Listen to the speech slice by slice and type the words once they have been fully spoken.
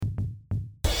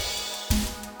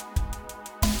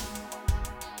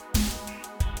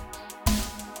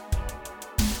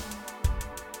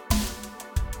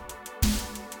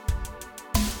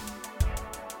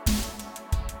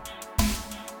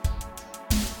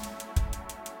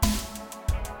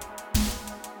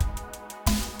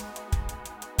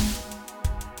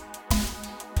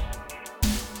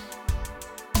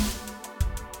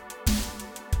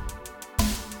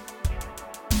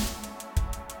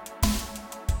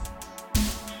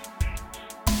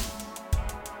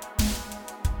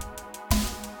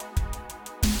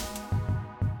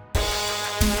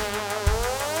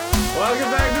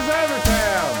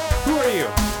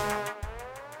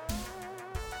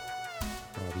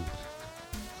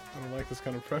don't like this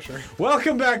kind of pressure.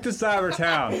 Welcome back to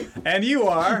Cybertown, and you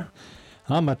are.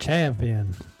 I'm a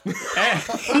champion. And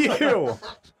you.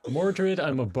 Mordred,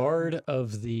 I'm a bard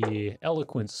of the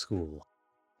Eloquence School.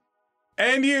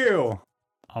 And you.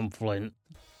 I'm Flint,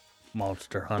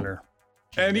 monster hunter.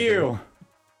 And you.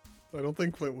 I don't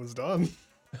think Flint was done.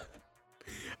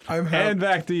 And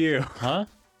back to you. Huh?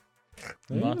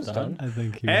 Not done. I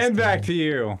think he was And back done. to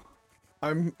you.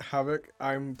 I'm Havoc.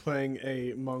 I'm playing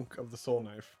a monk of the Soul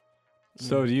Knife.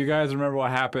 So, do you guys remember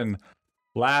what happened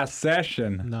last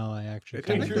session? No, I actually It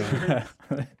kind didn't of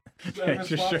really- Take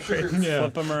your shirt.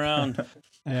 Flip him around.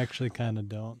 I actually kind of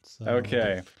don't. So.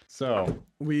 Okay, so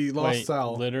We lost Wait,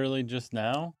 Sal. literally just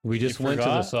now? We just You went to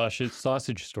the forgot?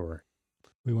 sausage store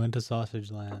We went to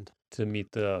Sausage Land. to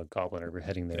meet the goblin. We're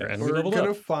heading there, and we We're leveled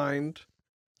gonna up. find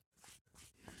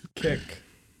kick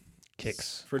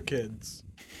Kix. for kids.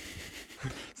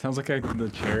 sounds like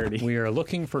the charity. We are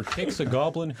looking for Kix, a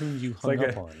goblin whom you hung like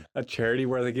up on. a charity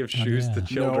where they give shoes to yeah.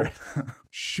 children.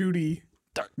 Shooty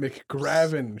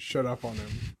McGravin shut up on him.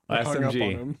 Hung up on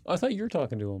SMG. him. I thought you were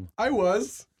talking to him. I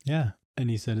was. Yeah, and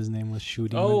he said his name was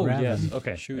Shooty Oh, McGravin. yes.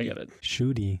 Okay, I Shooty. got it.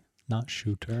 Shooty, not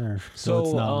shooter. So,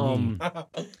 it's not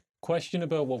me. Question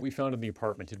about what we found in the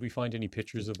apartment. Did we find any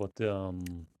pictures of what the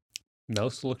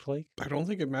mouse looked like? I don't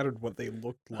think it mattered what they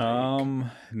looked like.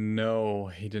 No,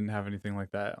 he didn't have anything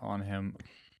like that on him.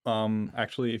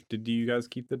 Actually, did you guys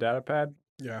keep the data pad?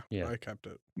 Yeah, Yeah. I kept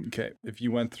it. Okay, if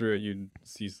you went through it, you'd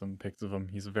see some pics of him.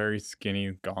 He's a very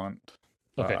skinny, gaunt,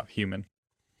 Okay. human,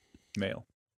 male.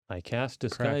 I cast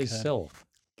disguise Crackhead. self.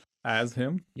 As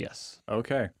him? Yes.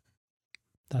 Okay.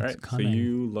 That's All right. cunning. So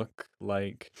you look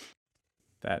like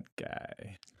that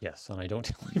guy. Yes, and I don't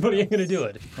tell anybody I'm going to do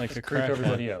it. Like a Just creep crackhead.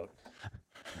 everybody out.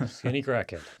 Skinny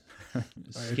crackhead.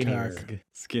 Skinny attack. nerd.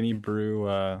 Skinny brew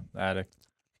addict.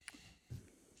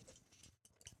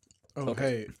 Oh,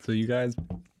 Okay. So you guys,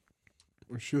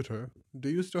 hey, shooter, do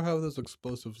you still have those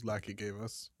explosives Lackey gave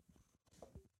us?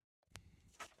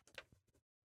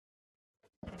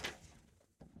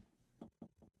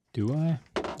 Do I?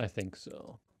 I think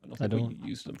so. I don't I think don't- we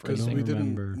used them for Because don't we anything.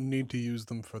 remember. didn't need to use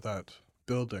them for that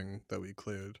building that we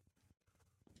cleared.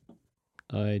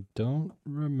 I don't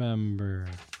remember.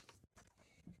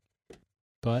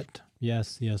 But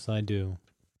yes, I do.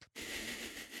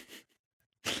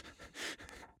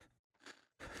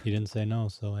 He didn't say no,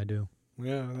 so I do.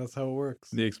 Yeah, that's how it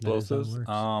works. the how it explosives. works.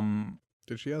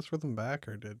 Did she ask for them back,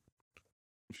 or did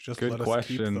she just Good let us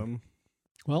keep question. them?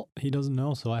 Well, he doesn't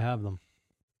know, so I have them.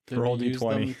 Did Roll we use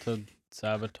D20. them to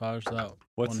sabotage that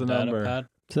What's one the data number? pad?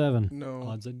 7. No.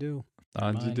 Odds I do.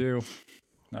 Odds you Mine. do.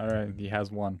 All right, he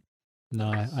has one. No,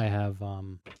 I have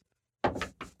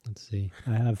let's see.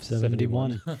 I have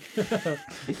 71.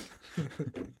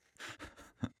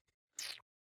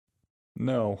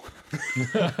 No.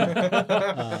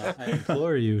 I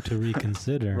implore you to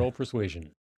reconsider. Roll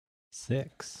persuasion.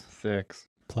 6 6.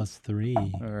 plus 3. All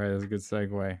right, that's a good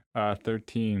segue.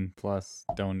 13 plus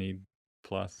don't need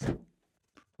plus.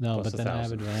 No, plus but then I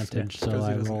have 1,000. advantage, Yeah, so 'cause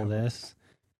he I doesn't roll have them. this.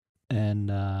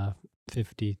 And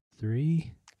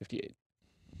 53. 58.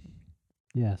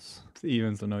 Yes. It's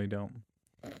even, so no, you don't.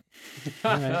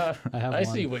 Alright, I have I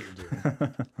see one. what you're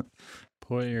doing.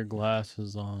 Put your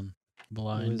glasses on,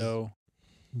 blindo.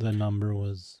 The number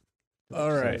was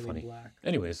All right. Funny. black.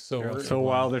 Anyways, so So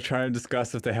while they're trying to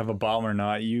discuss if they have a bomb or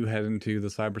not, you head into the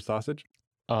cyber sausage.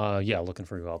 yeah, looking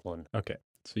for a goblin. Okay.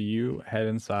 So you head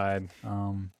inside.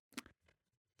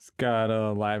 It's got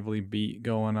a lively beat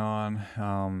going on.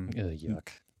 Yuck.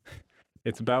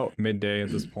 It's about midday at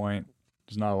this point.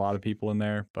 There's not a lot of people in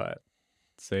there, but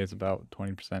say it's about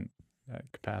 20%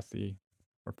 capacity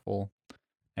or full.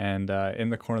 And in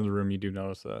the corner of the room, you do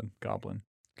notice a goblin.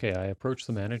 Okay, I approach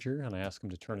the manager and I ask him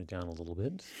to turn it down a little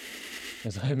bit,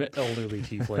 as I'm an elderly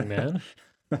tiefling man.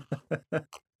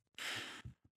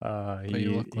 He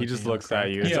you look like just a young looks at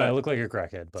you. It's Yeah, I a- look like a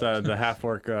crackhead, it's but the half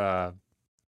orc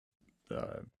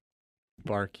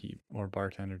barkeep or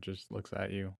bartender just looks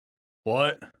at you.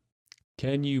 What?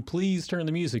 can you please turn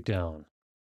the music down?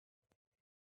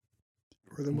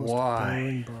 We're the most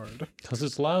Why? boring bard. Because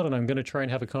it's loud and I'm going to try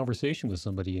and have a conversation with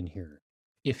somebody in here,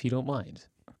 if you don't mind.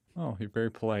 Oh, you're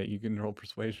very polite. You can roll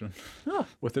persuasion Oh,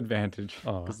 with advantage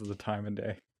Aw. because of the time of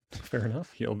day. fair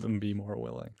enough. He'll then be more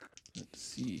willing. Let's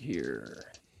see here.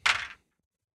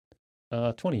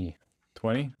 20.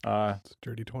 20? It's a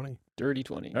dirty 20. Dirty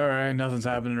 20. All right, nothing's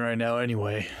happening right now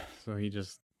anyway. So he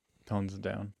just tones it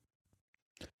down.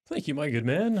 Thank you, my good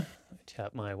man. I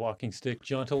tap my walking stick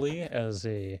jauntily as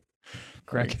a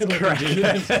Thanks, crackhead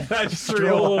crackhead. I just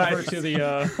stroll over realized. to the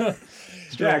Yeah,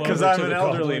 stroll because over I'm to an the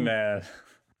elderly goblin. man.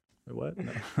 What?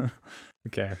 No.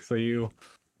 Okay, so you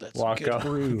That's walk good up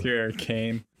brew. with your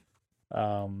cane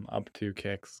up to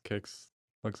Kix. Kix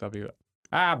looks up at you.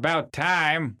 About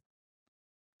time.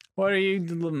 What are you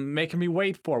making me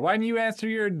wait for? Why didn't you answer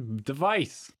your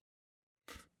device?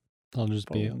 I'll just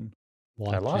be Phone.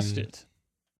 watching I lost it.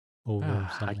 over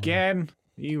something. Again?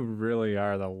 You really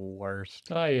are the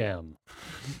worst. I am.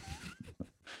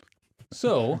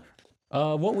 So,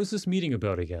 what was this meeting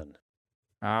about again?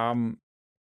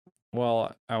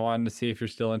 Well, I wanted to see if you're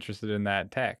still interested in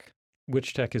that tech.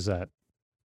 Which tech is that?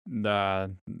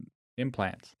 The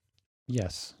implants.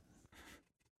 Yes.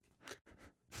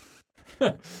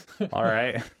 All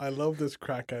right. I love this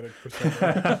crack addict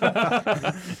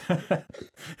persona.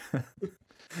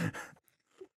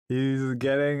 He's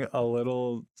getting a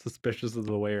little suspicious of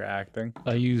the way you're acting.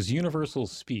 I use universal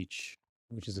speech,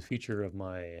 which is a feature of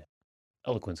my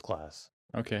eloquence class.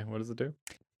 Okay, what does it do?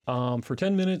 For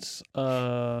 10 minutes,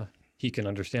 he can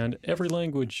understand every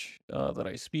language that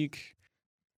I speak,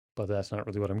 but that's not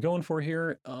really what I'm going for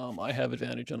here. I have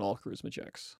advantage on all charisma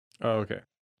checks. Oh, okay.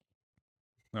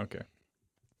 Okay.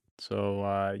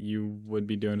 So you would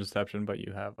be doing deception, but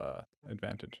you have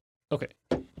advantage. Okay.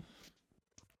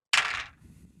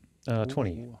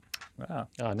 20. Wow.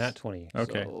 Nat 20.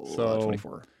 Okay, So, so-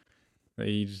 24.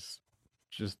 He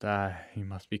he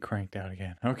must be cranked out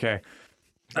again. Okay.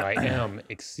 I am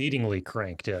exceedingly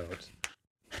cranked out.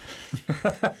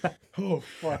 Oh,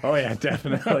 fuck. Oh yeah,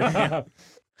 definitely.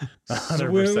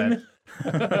 100%.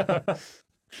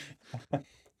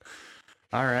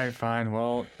 All right, fine.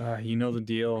 Well, you know the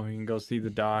deal. You can go see the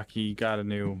doc. He got a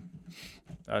new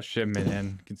shipment in.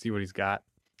 You can see what he's got.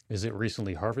 Is it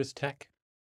recently harvest tech?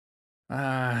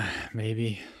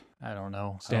 Maybe. I don't know.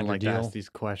 I don't Standard like to ask deal. these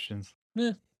questions.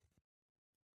 Eh.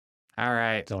 All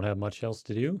right. Don't have much else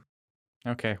to do?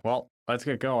 Okay. Well, let's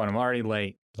get going. I'm already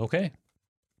late. Okay.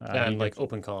 He And like gets-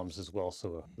 open comms as well,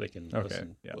 so they can Okay,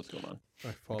 listen yeah. to what's going on.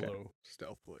 I follow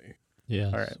stealthily.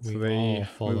 Yes. All right, so we they all move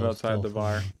follow outside the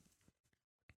bar.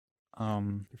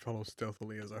 stealthily. You follow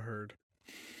stealthily as a herd.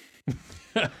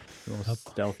 The most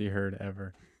stealthy herd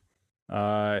ever.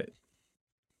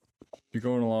 You're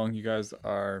going along. You guys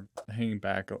are hanging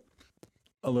back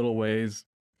a little ways.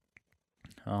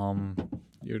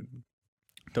 You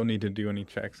don't need to do any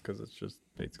checks because it's just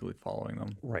basically following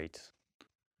them. Right.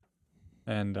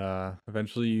 And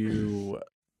eventually you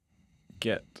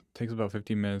takes about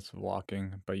 15 minutes of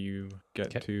walking, but you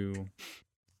get 'Kay. to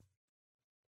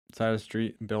side of the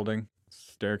street building.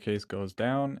 Staircase goes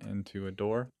down into a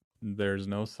door. There's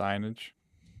no signage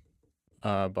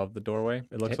above the doorway.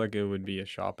 It looks 'Kay. like it would be a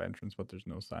shop entrance, but there's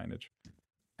no signage.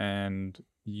 And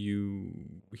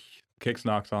Kix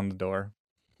knocks on the door.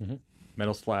 Mhm.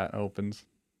 Metal slat opens.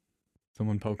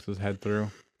 Someone pokes his head through.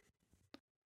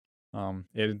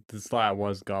 The slat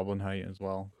was goblin height as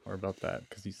well, or about that,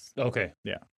 because he's Okay.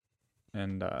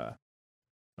 and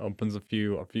opens a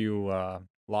few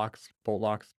locks, bolt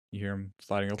locks. You hear him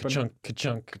sliding open. Ka-chunk,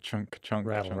 ka-chunk. Ka-chunk, ka-chunk,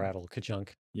 Rattle, ka-chunk. rattle,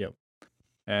 ka-chunk.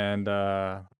 And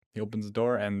he opens the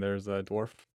door, and there's a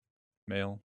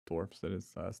male dwarf that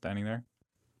is standing there.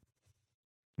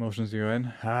 Motions you in.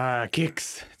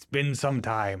 Kix, it's been some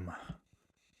time.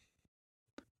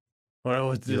 What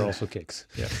was You're also kicks.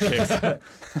 yeah, Kix.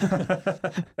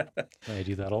 I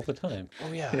do that all the time.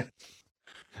 Oh, yeah.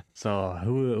 So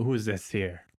who is this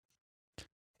here?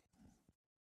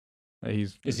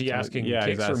 Is he asking yeah,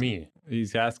 kicks he's or asking, me?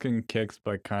 He's asking Kix,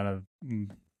 but kind of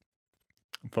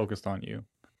focused on you.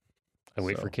 I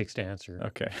wait for so- kicks to answer.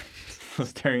 Okay.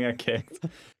 Staring at Kix.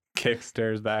 Kix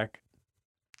stares back.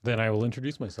 Then I will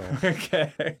introduce myself.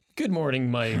 Okay. Good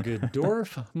morning, my good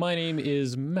dwarf. My name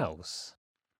is Mouse.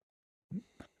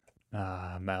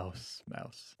 Mouse.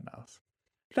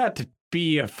 That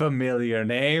be a familiar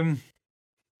name.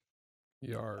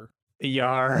 Yar.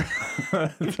 Yar.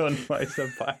 Done by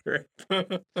some pirate.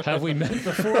 Have we met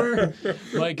before?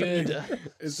 My good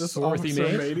Is this swarthy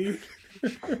Officer mate?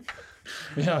 Matey?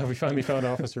 Yeah, we finally found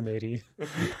Officer Matey.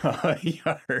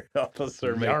 Yar,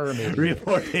 officer, mate. Yar, matey.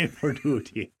 Reporting for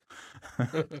duty.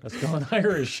 Let's go on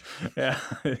Irish. Yeah,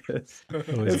 it's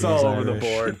Always all goes over the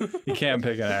Irish. board. You can't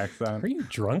pick an accent. Are you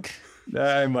drunk?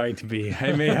 I might be.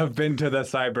 I may have been to the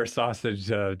cyber sausage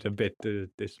a bit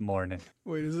this morning.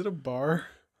 Wait, is it a bar?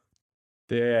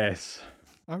 Yes.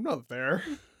 I'm not there.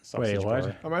 Sausage what?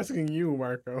 bar. I'm asking you,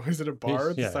 Marco. Is it a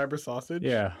bar? The yeah. Cyber Sausage?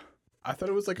 Yeah. I thought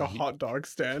it was like a hot dog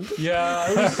stand. Yeah.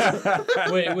 I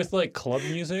was... Wait, with like club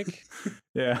music?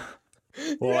 Yeah.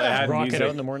 Well, Yeah. it had Rock music. it out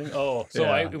in the morning? Oh, so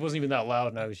Yeah. it wasn't even that loud,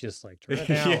 and I was just like, turn it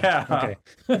down. Yeah. Okay.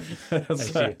 It's I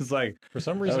see. it's like, For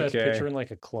some reason, I was Okay. picturing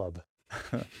like a club.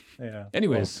 yeah.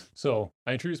 Anyways, so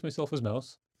I introduced myself as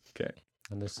Mouse. Okay.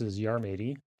 And this is Yar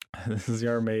Matey. This is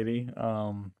your matey.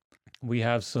 We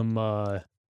have some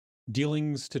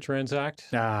dealings to transact.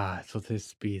 So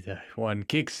this be the one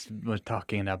Kix was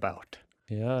talking about.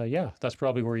 Yeah, that's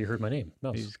probably where you heard my name.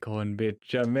 Mouse. He's going bit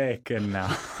Jamaican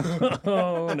now.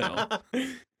 Oh no.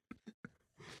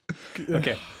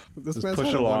 Okay, This just man's push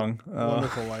had a along.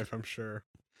 wonderful life, I'm sure.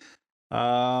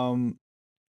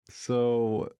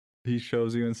 So he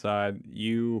shows you inside.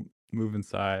 You move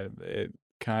inside. It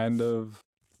kind of,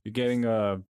 you're getting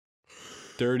a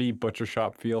dirty butcher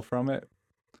shop feel from it.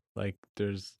 Like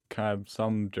there's kind of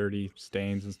some dirty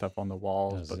stains and stuff on the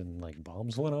walls, As but in, like,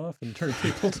 bombs went off and turned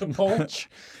people to mulch.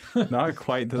 not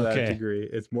quite to that Okay. degree.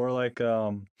 It's more like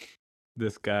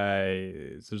this guy.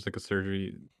 There's like a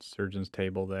surgeon's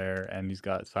table there, and he's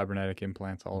got cybernetic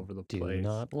implants all over the Do place.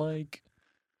 not like.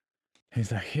 He's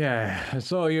like, yeah.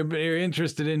 So you're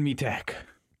interested in me tech?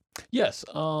 Yes.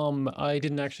 I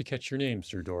didn't actually catch your name,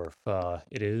 Sir Dorf.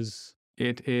 It is.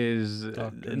 It is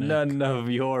Dr. none of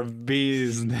your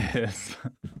business. I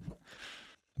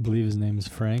believe his name is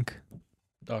Frank.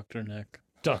 Dr. Nick.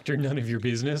 Doctor, none of your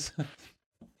business.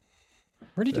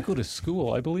 Where did you go to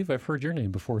school? I believe I've heard your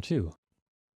name before too.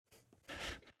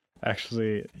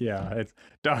 Actually, yeah, it's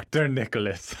Dr.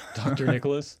 Nicholas. Dr.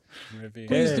 Nicholas. Riviera.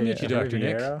 Pleased to meet you, Dr.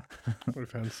 Nick. Riviera? We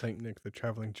found Saint Nick, the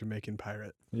traveling Jamaican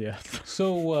pirate. Yes.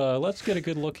 So let's get a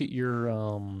good look at your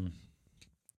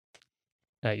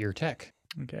tech.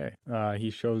 Okay. He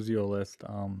shows you a list.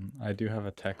 I do have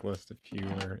a tech list if you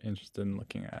are interested in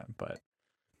looking at, but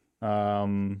are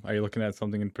you looking at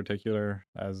something in particular,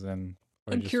 as in?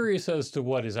 or I'm just- curious as to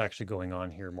what is actually going on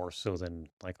here, more so than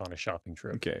like on a shopping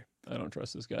trip. Okay. I don't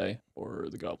trust this guy or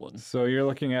the goblin. So you're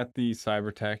looking at the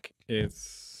cyber tech.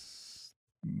 It's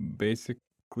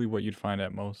basically what you'd find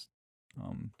at most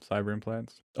cyber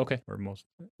implants, Okay. or most.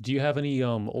 Do you have any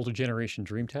older generation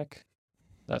dream tech?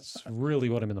 That's really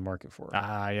what I'm in the market for.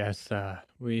 Yes.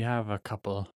 We have a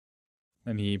couple.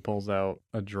 And he pulls out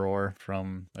a drawer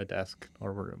from a desk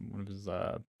or one of his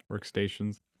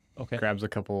workstations. Okay. Grabs a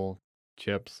couple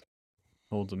chips,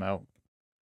 holds them out.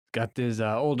 Got this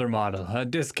older model, a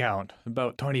discount,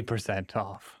 about 20%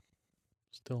 off.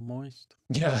 Still moist.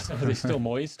 Yeah. Are they still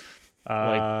moist?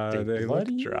 Like, they they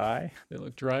bloody? look dry. They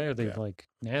look dry. Are they Yeah. like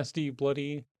nasty,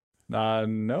 bloody? No,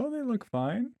 they look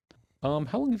fine. How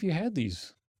long have you had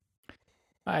these?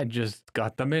 I just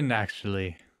got them in,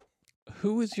 actually.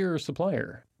 Who is your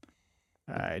supplier?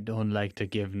 I don't like to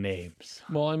give names.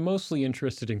 Well, I'm mostly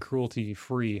interested in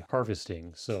cruelty-free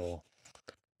harvesting, so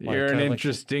Like, You're an kinda like-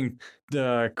 interesting,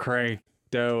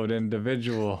 cranked out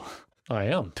individual. I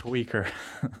am. Tweaker.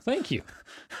 Thank you.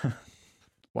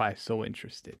 Why so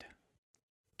interested?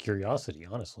 Curiosity,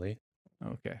 honestly.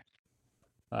 Okay.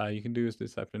 You can do his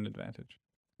deception advantage.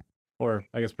 Or,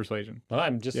 I guess, persuasion.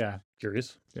 I'm just Yeah.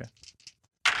 curious. Yeah.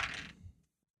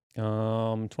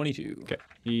 22. Okay.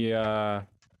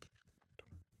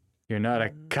 You're not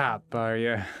a cop, are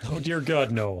you? Oh dear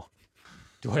God, no.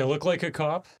 Do I look like a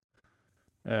cop?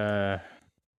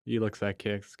 He looks at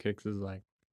Kix. Kix is like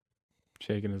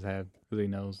shaking his head because he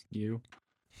knows you.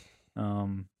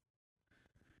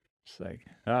 Just like,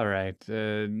 all right,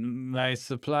 my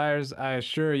suppliers, I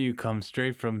assure you, come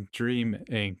straight from Dream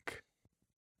Inc.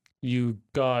 You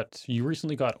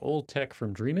recently got old tech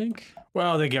from Dream Inc?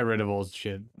 Well, they get rid of old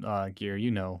shit gear,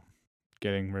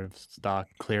 getting rid of stock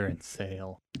clearance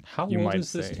sale. How You old might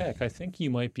is this say. tech? I think you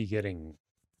might be getting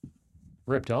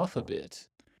ripped off a bit.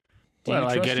 Do Well, you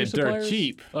I trust get your it dirt suppliers?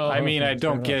 cheap. Oh, I mean, okay, I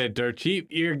don't fair get enough. it dirt cheap.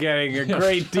 You're getting a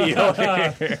great deal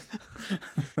here.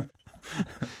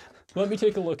 Let me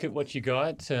take a look at what you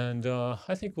got, and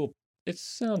I think it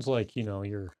sounds like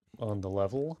you're on the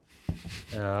level.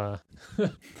 Let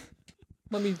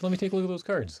me take a look at those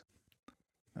cards.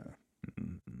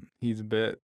 He's a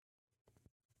bit.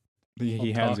 He I'll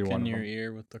hands you talk one in of your them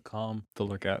ear with the calm. to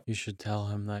look at. You should tell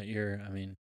him that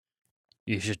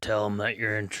you should tell him that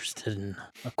you're interested in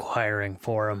acquiring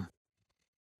for him.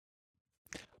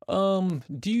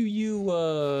 Do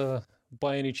you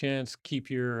by any chance keep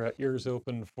your ears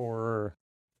open for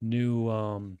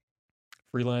new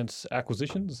freelance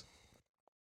acquisitions?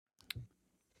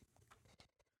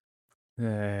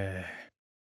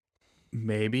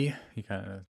 Maybe he kind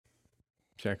of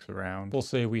checks around. We'll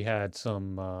say we had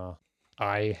some.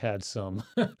 I had some.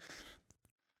 Dream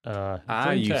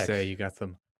You tech. say you got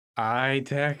some eye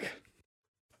tech? 'Cause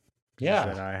you Yeah.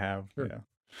 said I have. Sure.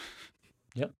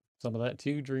 Yeah. Some of that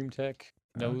too. Dream tech,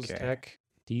 nose Okay. tech,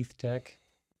 teeth tech,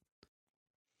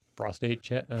 prostate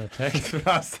tech.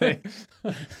 Prostate.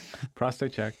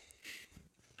 Prostate check.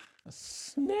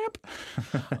 Snap.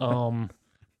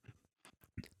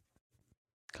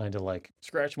 Kind of like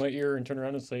scratch my ear and turn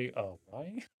around and say, "Oh,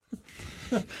 why?"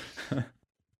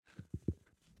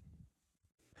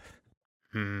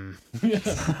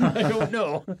 I don't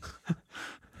know.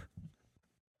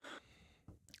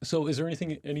 So, is there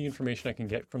any information I can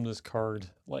get from this card,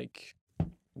 like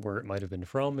where it might have been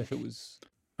from, if it was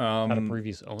had a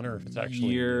previous owner, if it's actually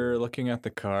You're looking at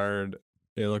the card.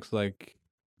 It looks like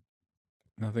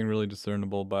nothing really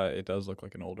discernible, but it does look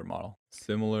like an older model,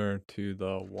 similar to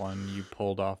the one you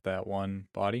pulled off that one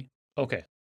body. Okay.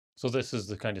 So this is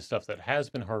the kind of stuff that has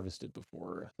been harvested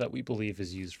before that we believe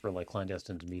is used for like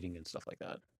clandestine meeting and stuff like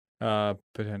that.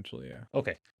 Potentially, yeah.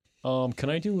 Okay. Can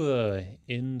I do a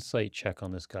insight check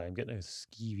on this guy? I'm getting a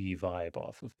skeevy vibe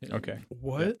off of him. Okay.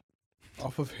 What?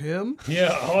 Off of him?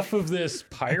 Yeah, off of this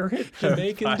pirate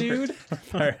Jamaican dude.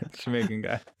 Pirate Jamaican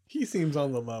guy. He seems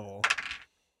on the level.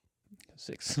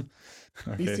 6. He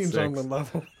Okay, seems on the 6.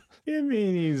 level. I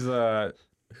mean, he's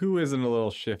who isn't a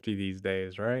little shifty these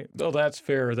days, right? Oh, that's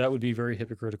fair. That would be very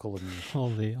hypocritical of me. Oh,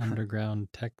 the underground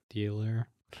tech dealer.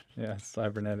 Yeah,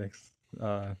 cybernetics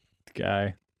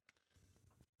guy,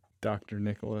 Dr.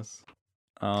 Nicholas.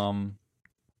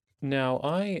 Now,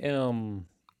 I am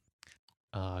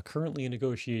currently in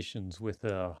negotiations with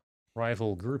a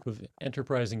rival group of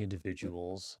enterprising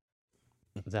individuals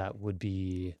that would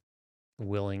be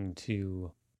willing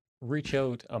to reach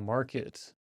out a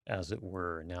market, as it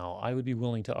were. Now, I would be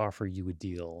willing to offer you a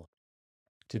deal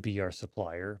to be our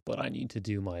supplier, but I need to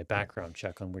do my background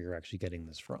check on where you're actually getting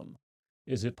this from.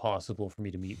 Is it possible for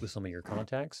me to meet with some of your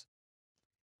contacts?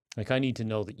 Like, I need to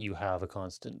know that you have a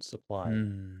constant supply.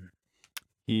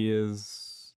 He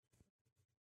is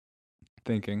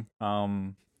thinking.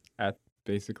 At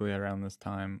basically around this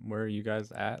time, where are you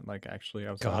guys at? Like actually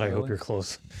outside? God, the I hope building? you're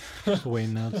close.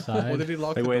 Waiting outside. What did he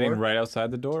lock Like the waiting door? right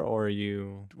outside the door, or are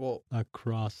you? Well,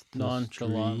 Across the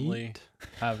Nonchalantly street.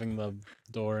 having the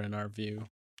door in our view,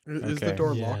 is the Okay.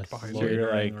 door Yes. locked behind So you? you're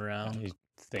loitering like around, I think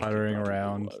it puttering probably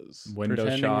around, was. window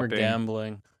pretending shopping. we're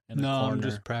gambling in a No, corner. I'm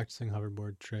just practicing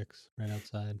hoverboard tricks right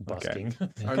outside. Busking.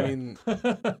 I mean,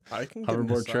 I can get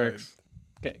Hoverboard inside. tricks.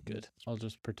 Okay, good. I'll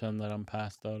just pretend that I'm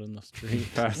passed out in the street.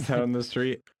 Passed out in the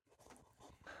street,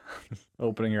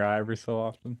 opening your eye every so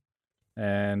often,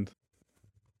 and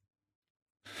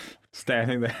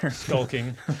standing there.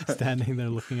 Skulking. Standing there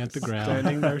looking at the ground.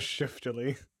 Standing there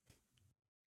shiftily.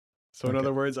 So in Okay.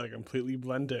 other words, I completely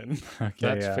blend in. Okay,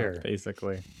 That's yeah, fair.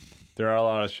 Basically, there are a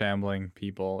lot of shambling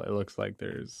people. It looks like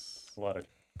there's A lot of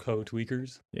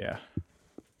co-tweakers. yeah,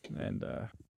 and a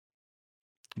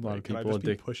lot of Can I people just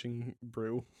be addicted. pushing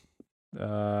brew?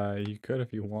 You could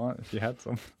if you want, if you had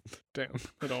some. Damn,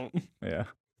 I don't. Yeah.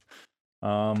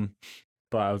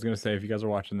 But I was gonna say, if you guys are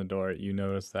watching the door, you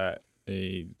notice that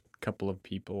a couple of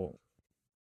people,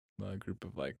 a group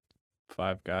of like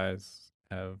 5 guys,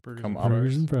 have Burgers come and up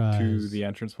Burgers and to fries. the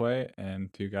entranceway,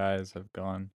 and 2 guys have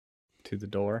gone to the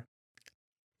door,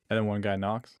 and then 1 guy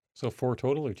knocks. So 4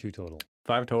 total or 2 total?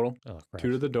 5 total. Oh,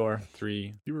 2 to the door,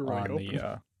 3 You were right on open.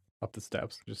 the up the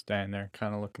steps, just standing there,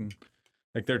 kind of looking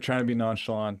like they're trying to be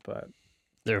nonchalant, but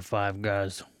There are 5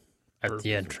 guys at Burgers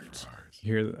the and entrance. fries.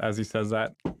 you hear as he says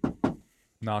that,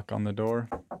 knock on the door.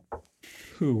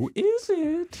 Who is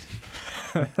it?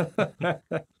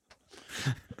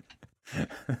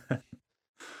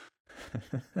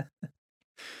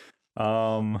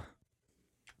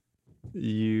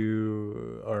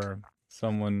 You or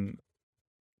someone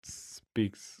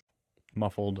speaks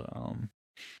muffled.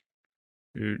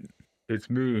 It's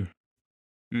me.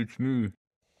 It's me.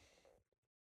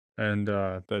 And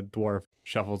the dwarf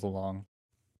shuffles along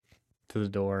to the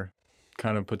door,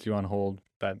 kind of puts you on hold.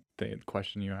 That the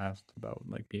question you asked about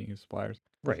like being his suppliers.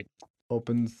 Right.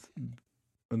 Opens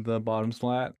the bottom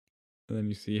slat, and then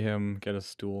you see him get a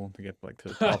stool to get like to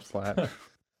the top slat.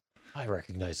 I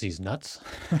recognize these nuts.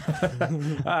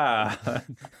 Ah.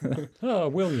 Oh,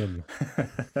 William.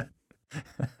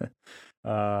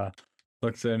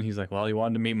 Looks in. He's like, "Well, you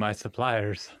wanted to meet my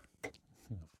suppliers."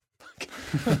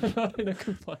 Not in a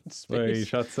confined So he space.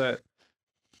 shuts it,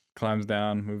 climbs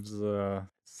down, moves the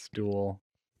stool,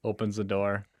 opens the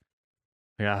door.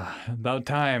 Yeah, about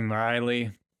time,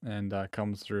 Riley. And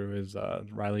comes through his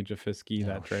Riley Jafisky,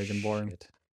 that Oh, Dragonborn. shit.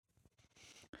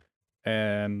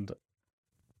 And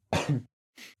Do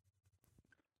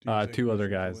you say 2 other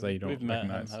who's guys that William? you don't We've met him,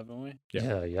 recognize. haven't we?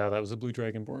 Yeah. Yeah, that was a blue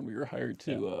dragonborn. We were hired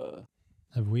to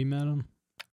Have we met him?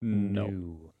 No.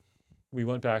 new. We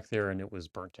went back there and it was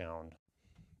burnt down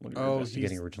when we were Oh,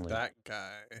 investigating he's originally. that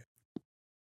guy.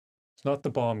 It's not the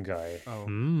bomb guy. Oh,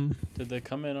 Mm. Did they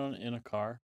come in a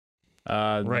car?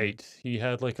 Right. He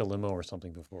had like a limo or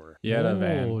something before. He had a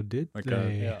van, Oh, did like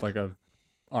they? Yeah. like a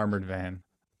armored van.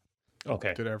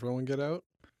 Okay. did everyone get out?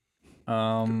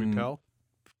 Could we tell?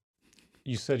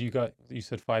 You said you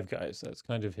said 5 guys. That's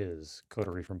kind of his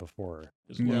coterie from before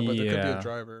as Yeah, well. but there could be Yeah. a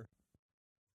driver.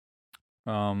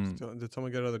 Um, Did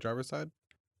someone get out of the driver's side?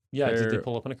 Yeah, did they They're-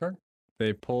 pull up in a car?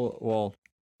 they pull. Well,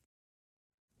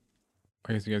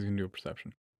 I guess you guys can do a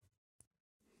perception.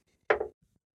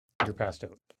 You're passed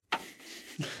out.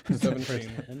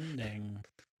 17. Pretending.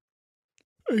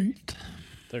 8.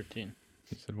 13.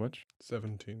 You said which?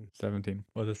 17. 17.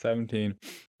 With a 17,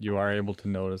 you are able to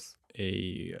notice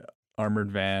a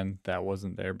armored van that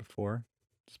wasn't there before,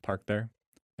 just parked there,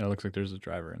 and it looks like there's a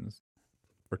driver in this,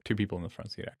 or 2 people in the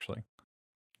front seat actually.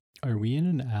 Are we in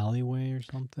an alleyway or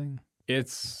something?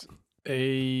 It's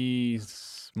a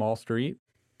small street,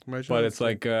 Imagine but it's it's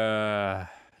like a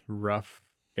rough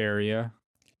area.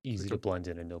 Easy to blend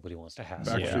in and nobody wants to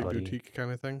hassle Backstreet anybody. Boutique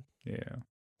kind of thing. Yeah,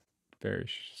 very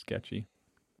sketchy.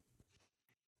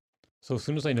 So as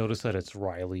soon as I notice that it's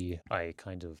Riley, I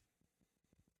kind of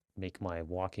make my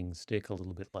walking stick a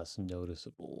little bit less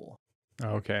noticeable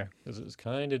Okay. because it's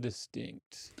kind of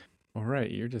distinct. All right,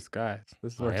 you're disguised.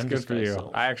 This I works am good for you. disguised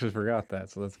self. I actually forgot that,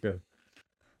 so that's good.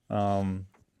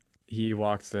 He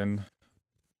walks in.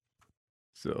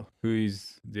 So, who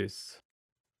is this?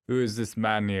 Who is this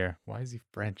man here? Why is he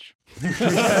French? Who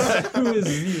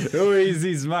is Who is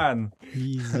this man?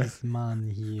 He's this man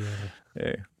here.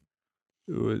 Hey.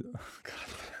 Who is... God.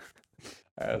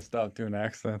 I gotta stop doing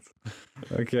accents.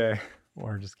 Okay.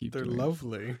 Or just keep They're doing it.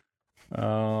 lovely.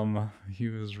 He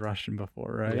was Russian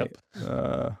before, right?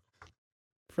 Yep.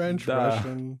 French, Duh.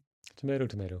 Russian. Tomato,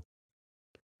 tomato.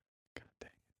 God dang.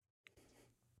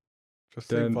 Just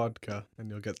say Then- vodka and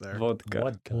you'll get there. Vodka.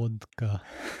 Vodka. Vodka.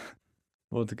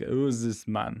 Vodka. Who is this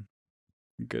man?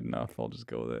 Good enough. I'll just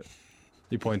go with it.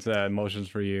 He points at motions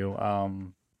for you. If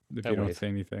I you don't wave. say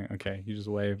anything, okay, you just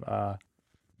wave.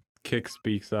 Kick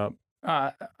speaks up.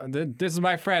 This is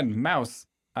my friend Mouse.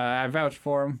 I vouch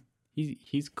for him.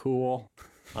 He's cool.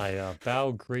 I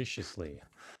bow graciously.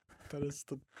 That is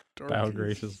the Bow darkest.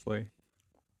 graciously.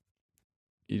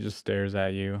 He just stares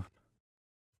at you.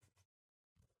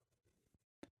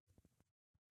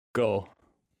 Go.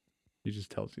 He just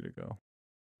tells you to go.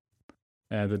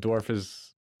 And the dwarf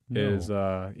is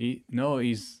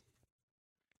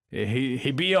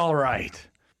he be all right.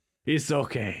 He's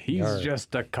okay. He's Yarr.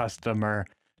 just a customer.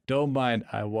 Don't mind.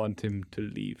 I want him to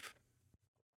leave.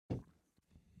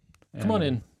 Come on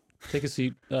And in. Take a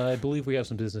seat. I believe we have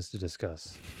some business to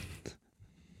discuss.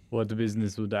 What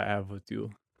business would I have with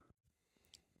you?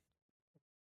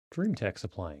 Dream Tech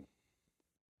supplying.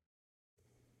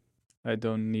 I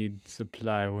don't need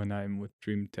supply when I'm with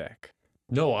Dream Tech.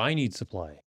 No, I need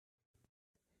supply.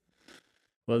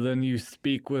 Well, then you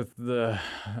speak with the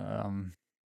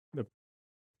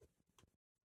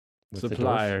With the dwarf,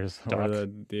 suppliers or Doc,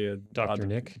 the Dr. other-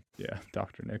 Nick. Yeah,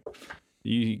 Dr. Nick.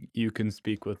 You can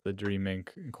speak with the Dream Inc.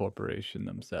 Corporation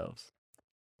themselves.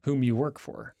 Whom you work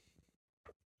for.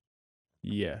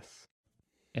 Yes.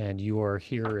 And you are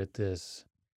here at this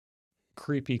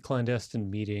creepy clandestine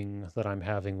meeting that I'm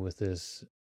having with this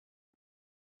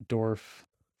dwarf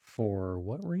for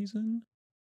what reason?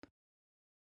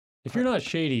 If you're not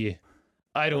shady,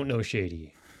 I don't know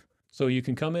shady. So you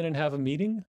can come in and have a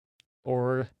meeting,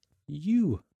 or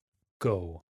you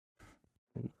go.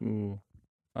 Ooh.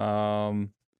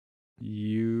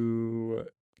 You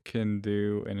can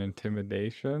do an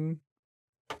intimidation.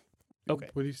 Okay.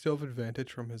 Would he still have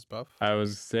advantage from his buff? I would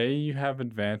say you have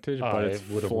advantage, but it's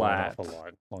would have worn flat. off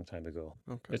a long time ago.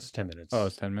 Okay. It's 10 minutes. Oh,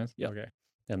 it's 10 minutes? Yeah. Okay.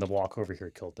 And the walk over here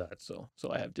killed that, so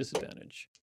I have disadvantage.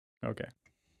 Okay.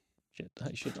 Shit,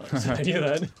 I should not have said any of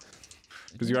that.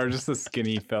 Because you are just a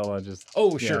skinny fella, just.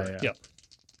 Oh, Yeah, sure. yeah. Yep.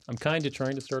 I'm kind of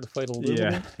trying to start a fight a little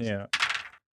Yeah, bit. yeah.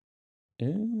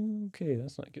 Okay,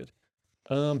 that's not good.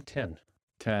 10.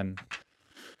 10.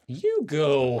 You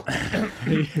go.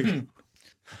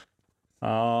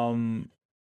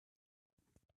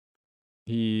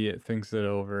 He thinks it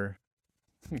over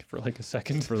For like a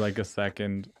second. for like a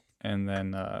second and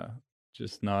then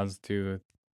just nods to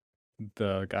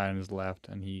the guy on his left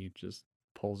and he just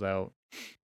pulls out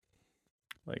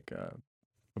like a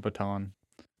baton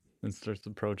and starts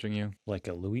approaching you. Like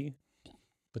a Louis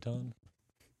baton?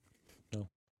 No.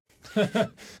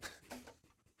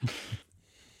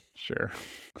 Sure.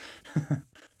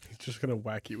 He's just gonna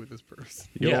whack you with his purse.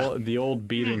 Yeah. The old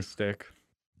beating stick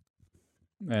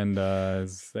and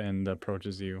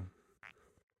approaches you.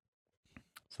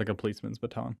 It's like a policeman's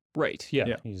baton. Right. Yeah.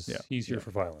 Yeah, He's yeah, here yeah.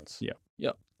 for violence. Yeah.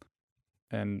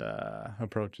 And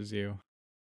approaches you.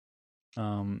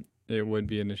 It would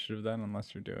be initiative then,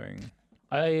 unless you're doing.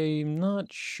 I'm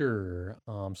not sure.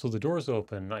 So the door's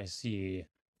open. I see.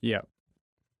 Yeah.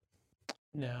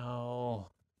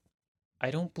 Now, I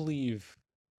don't believe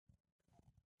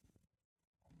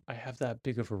I have that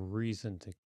big of a reason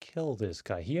to kill this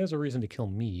guy. He has a reason to kill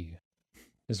me.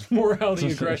 Is more how the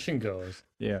aggression goes.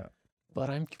 Yeah. But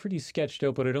I'm pretty sketched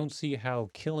out, but I don't see how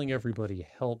killing everybody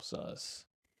helps us.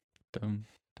 Dum,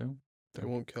 They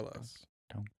won't kill us.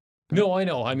 No, I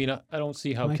know. I mean, I don't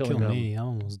see how Might killing kill them. me. I'm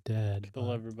almost dead. Kill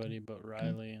but everybody but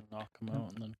Riley and knock him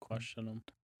out, and then question him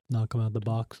Knock him out the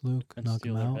box, Luke. and Knock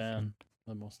steal him their out. van.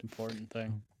 The most important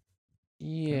thing.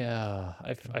 Yeah,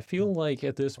 I feel like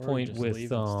at this Or point just with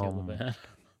leave and steal the van.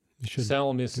 You should.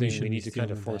 Sal missing, we should be need to kind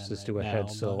stealing of the force van this right to a head.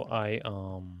 now, So but- I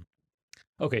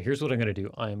okay, here's what I'm gonna do.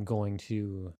 I am going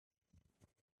to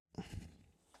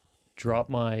drop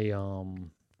my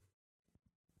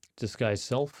disguise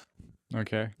self,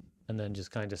 Okay. and then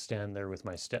just kind of stand there with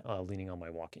my leaning on my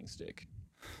walking stick.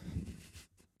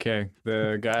 Okay.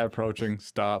 The guy approaching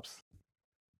stops,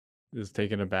 is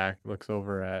taken aback, looks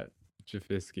over at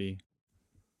Jafisky,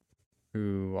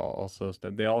 who also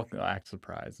they all act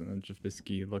surprised, and then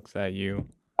Jafisky looks at you.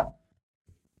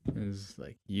 Is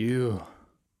like, you.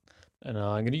 And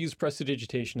I'm going to use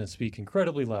prestidigitation and speak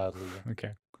incredibly loudly,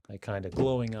 Okay. like kind of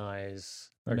glowing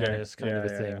eyes, Okay, menace kind of a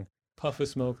yeah, thing, yeah. puff of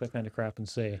smoke, that kind of crap, and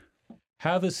say,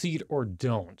 "Have a seat or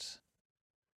don't."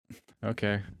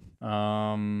 Okay.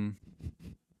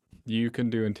 You can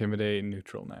do intimidate and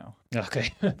neutral now.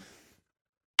 Okay.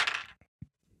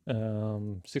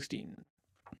 16.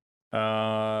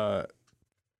 The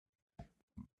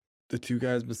two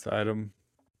guys beside him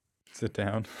sit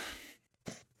down.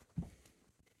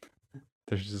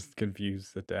 They're just confused.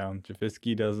 Sit down.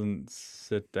 Jafisky doesn't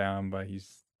sit down, but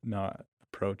he's not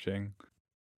approaching.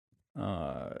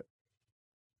 Just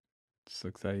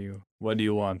looks at you. What do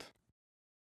you want?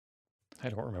 I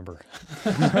don't remember.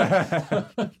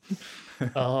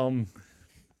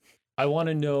 I want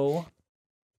to know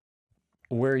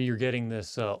where you're getting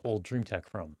this old dream tech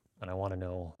from, and I want to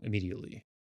know immediately.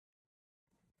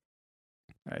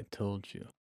 I told you.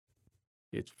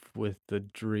 It's with the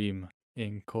Dream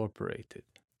Incorporated.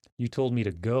 You told me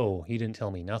to go. He didn't tell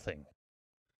me nothing.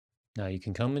 Now you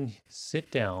can come and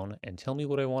sit down and tell me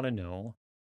what I want to know,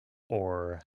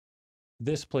 or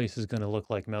this place is going to look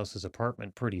like Mouse's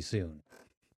apartment pretty soon.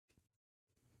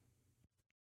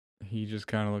 He just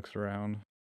kind of looks around.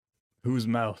 Whose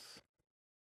mouth?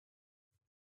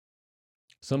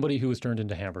 Somebody who was turned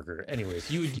into hamburger.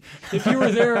 Anyways, if you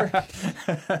were there,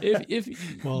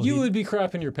 if Well, you he- would be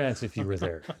crapping your pants if you were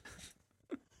there.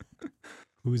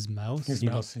 Whose mouse? Whose He-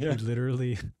 mouse, he yeah.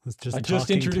 literally was just. I just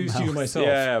talking to introduced you to mouse. myself.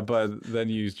 Yeah, but then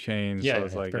you changed. Yeah, so yeah,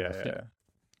 it's yeah, like, fair yeah, enough, yeah. yeah.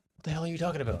 What the hell are you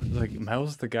talking about? It's like,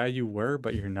 Mouse, the guy you were,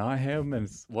 but you're not him? And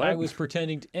what? I was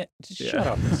pretending to. Just Yeah. shut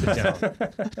up and sit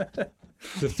down.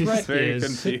 The He's threat very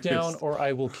is sit down confused. or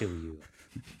I will kill you.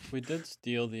 We did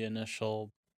steal the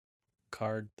initial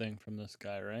card thing from this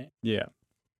guy, right? Yeah,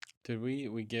 Did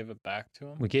we gave it back to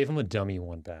him? We gave him a dummy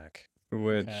one back.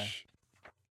 which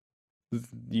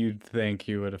you'd think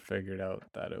you would have figured out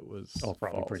that it was Oh,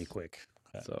 probably pretty false. quick.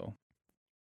 So,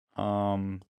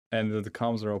 and the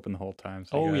comms are open the whole time.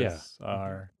 So Oh, you yeah. guys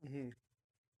are Mm-hmm.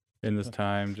 in this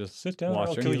time just Sit down or I'll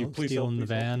watching. kill you. Please help, Stealing the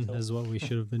please help, van please help. is what we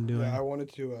should have been doing. Yeah, I wanted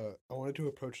to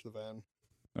approach the van.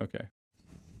 Okay.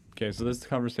 Okay, so this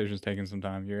conversation is taking some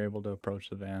time. You're able to approach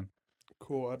the van.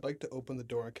 Cool. I'd like to open the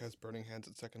door and cast Burning Hands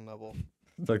at second level.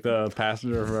 It's like the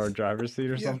passenger of our driver's seat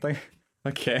or Yeah. something.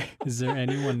 Okay. Is there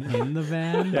anyone in the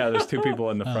van? Yeah, there's two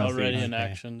people in the Oh, front Already seat. in Okay.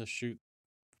 action to shoot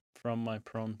from my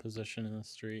prone position in the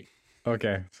street.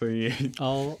 Okay, so you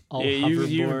I'll you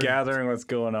hoverboard. gathering what's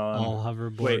going on. I'll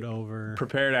hoverboard Wait, over.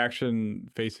 Prepared action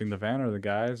facing the van or the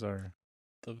guys or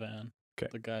The van. 'Kay.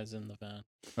 The guy's in the van.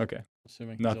 okay.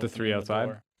 Assuming Not he's the three opening outside?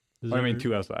 door. Is I mean there-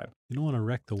 two outside. You don't want to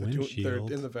wreck the They're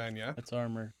windshield. in the van, yeah. It's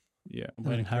armor. Yeah. I'm And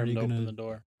waiting how for are him you to open gonna- the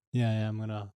door. Yeah, I'm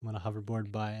gonna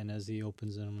hoverboard by, and as he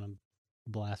opens it, I'm gonna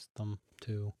blast them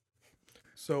too.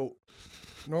 So,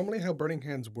 normally how Burning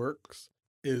Hands works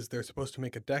is they're supposed to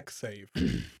make a deck save.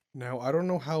 Now, I don't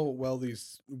know how well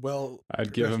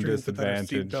I'd give him pedestrians that are disadvantage.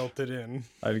 seat belted in.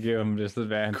 I'd give him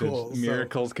disadvantage. Cool, so-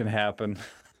 Miracles can happen.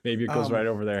 Maybe it goes right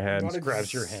over their I'm heads. not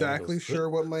grabs your hand and exactly goes, sure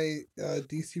what my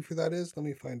DC for that is. Let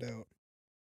me find out.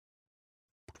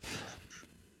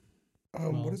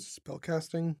 Well- What is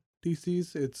spellcasting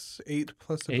DCs? It's 8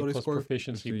 plus 8 ability plus score.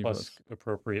 proficiency Proficiency plus plus-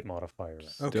 appropriate modifier.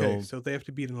 Okay, Still- so they have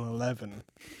to beat an 11.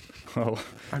 Oh,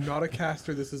 I'm not a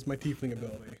caster. This is my tiefling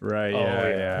ability. right. Oh, Yeah,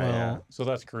 yeah. yeah, Well, So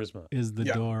that's charisma. is the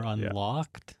Yeah. door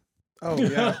unlocked? Oh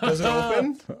yeah, does it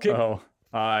open? yeah.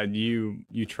 Oh,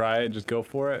 you try it. Just go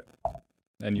for it,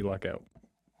 and you luck out.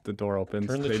 The door opens.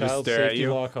 Turn the they just child stare at safety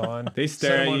you. lock on. They set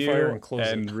stare them at on you fire and close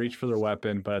it. reach for their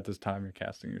weapon, but at this time you're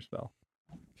casting your spell.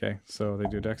 Okay, so they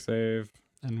do deck save.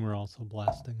 And we're also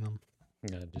blasting them.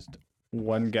 Yeah, just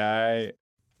One guy,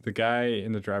 the guy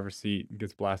in the driver's seat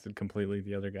gets blasted completely.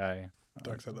 The other guy,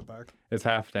 Ducks at the back. it's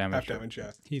half damage. Half damage,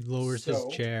 yeah. He lowers So-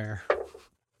 his chair.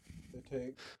 They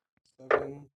take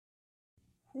 7.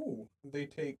 Ooh, they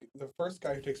take the first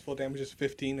guy who takes full damage is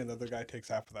 15, and the other guy takes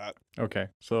half of that. Okay,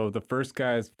 so the first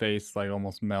guy's face like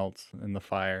almost melts in the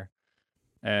fire,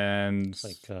 and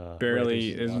like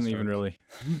barely Raiders of the isn't Lost even Ark. really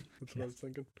That's what I was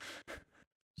thinking.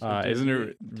 Did isn't he-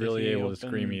 it did really he able to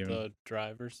scream open even. The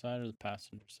driver's side or the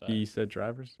passenger side? He said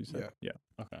drivers. You said yeah.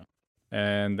 Okay.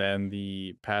 And then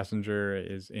the passenger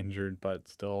is injured but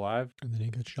still alive. And then he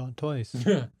got shot twice.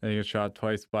 And he gets shot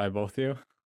twice by both of you.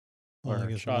 Well, I Or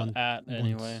guess Shot one, at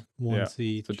anyway. once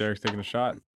each. So Derek's taking a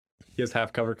shot. He has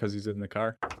half cover because he's in the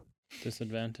car.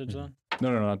 Disadvantage then?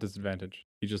 No, not disadvantage.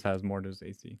 He just has more to his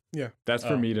AC. Yeah. That's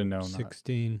for Oh. me to know. Not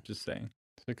 16. just saying.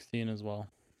 16 as well.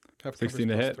 Half cover's 16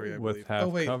 to plus hit 3, I with believe. half Oh,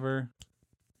 wait. cover.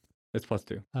 It's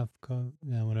 +2.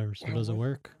 Yeah, whatever. So does it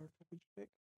work?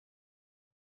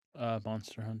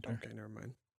 Monster Hunter. Okay, never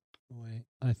mind. Wait,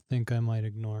 I think I might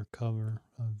ignore cover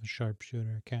of a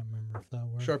sharpshooter. I can't remember if that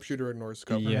works. Sharpshooter ignores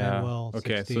cover. Yeah. well,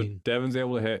 okay, 16. so Devin's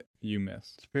able to hit. You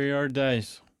miss. Superior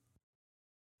dice.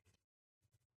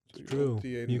 So you roll True.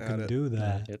 D8 You and add can it. do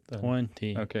that. Hit them.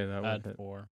 20. Okay, that would Add hit.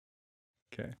 4.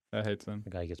 Okay, that hits him. The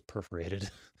guy gets perforated.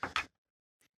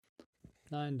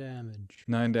 9 damage.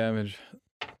 9 damage.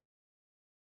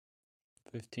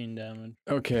 15 damage.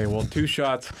 Okay, well, 2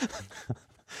 shots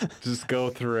just go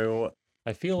through.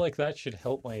 I feel like that should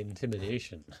help my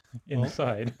intimidation Well,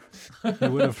 inside. It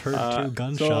would have heard 2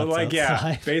 gunshots So, like, yeah,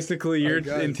 outside. basically you're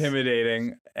guys.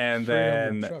 intimidating, and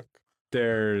 300 then Chuck.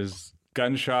 there's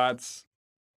gunshots,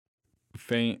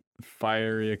 faint,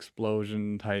 fiery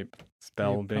explosion type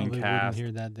spell You being probably cast.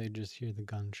 wouldn't hear that. They just hear the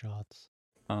gunshots.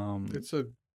 It's a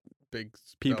big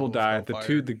People spell, died.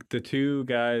 spellfire. The two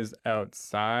guys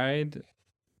outside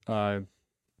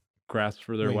grasped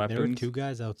for their Wait, weapons. there were 2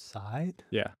 guys outside?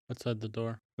 Yeah, Outside the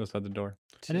door. outside the door.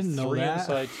 I didn't know 3 that.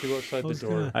 inside, 2 outside I the was door.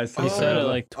 gonna- I He said said it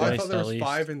like I twice thought there at was least.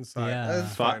 5 inside. Yeah.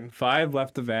 That's fine. 5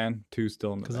 left the van, 2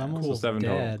 still in the Because van. I'm So almost 7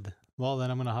 total. dead. Well,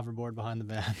 then I'm going to hoverboard behind the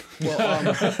van.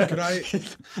 Well, can I?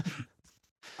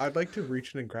 I'd like to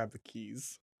reach in and grab the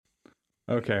keys.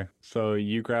 Okay, so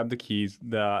you grab the keys.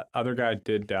 The other guy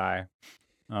did die.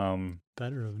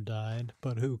 Better have died.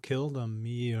 But who killed him?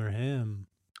 Me or him?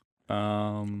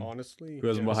 Honestly, Who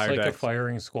has yeah. more It's higher like a dex?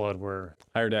 firing squad where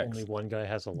Higher dex. only one guy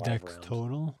has a live Dex round.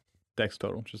 total? Dex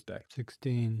total, just dex.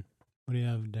 16. What do you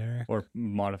have, Derek? Or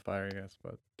modifier, I guess.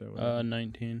 But whatever.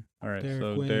 19. All right, Derek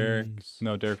so wins.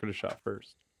 Derek would have shot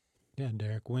first. Yeah,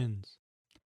 Derek wins.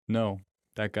 No,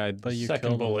 that guy. But you Second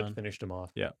killed him bullet then. finished him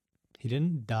off. He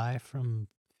didn't die from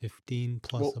 15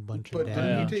 plus Well, a bunch but of didn't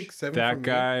damage. he take 7 that from me?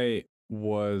 guy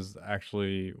was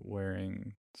actually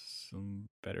wearing some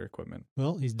better equipment.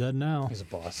 Well, he's dead now. He's a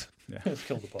boss. Yeah. He's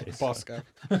killed the boss. Boss guy.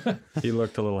 He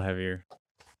looked a little heavier.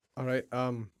 All right.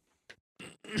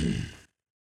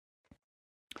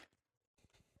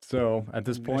 So at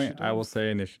this point, I will Initiative?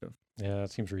 say initiative. Yeah,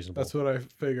 that seems reasonable. That's what I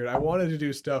figured. I wanted to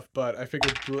do stuff, but I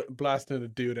figured blasting a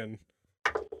dude and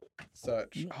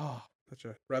such. Oh, such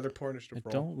a rather poor I initiative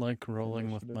roll. don't like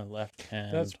rolling with my left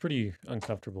hand. That's pretty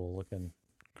uncomfortable looking.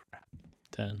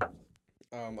 10.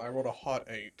 I rolled a hot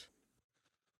 8.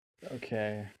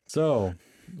 Okay. So,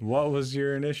 what was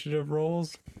your initiative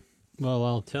rolls? Well,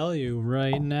 I'll tell you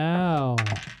right now.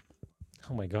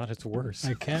 Oh my god, it's worse.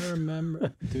 I can't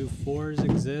remember. Do 4s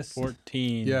exist?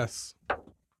 14. Yes.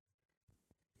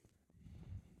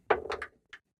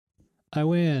 I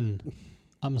win.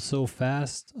 I'm so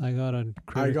fast. I got a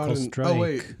I critical got an. strike. Oh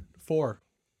wait, 4.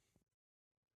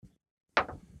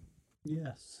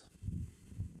 Yes.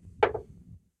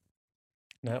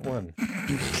 Nat 1.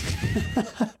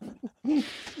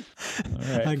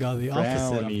 All I got the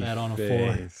opposite of frowny that on a 4.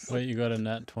 face. Wait, you got a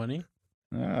nat 20?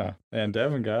 Ah, and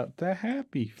Devin got the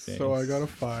happy face. So I got a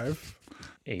 5.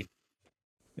 8.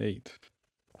 8.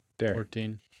 Derek.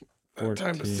 14. Time to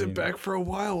 14. sit back for a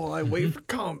while I wait for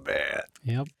combat.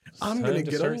 Yep. I'm Time gonna to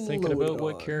get start a thinking load about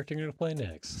what on. character you're gonna play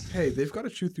next. Hey, they've got to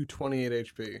chew through 28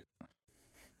 HP.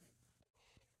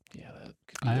 Yeah, that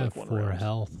could be I like have one 4 round.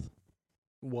 health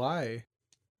Why?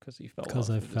 Because he fell because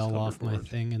off I of his fell off my hoverboard.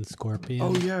 thing in Scorpion.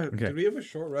 Oh yeah. Okay. Did we have a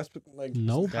short respite? Like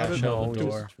Nope. how did- Dash out the do-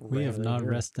 door. We have Ran not in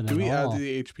here. rested Do at we add all. to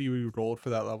the HP we rolled for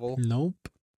that level? Nope.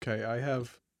 Okay, I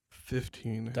have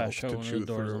 15 health Dash out to one of chew the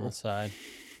doors on through. the side.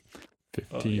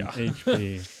 15 yeah.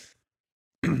 HP.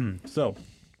 So,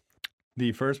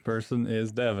 the first person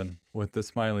is Devin with the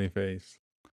smiley face,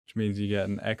 which means you get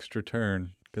an extra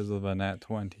turn because of a nat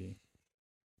 20.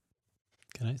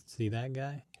 Can I see that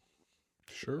guy?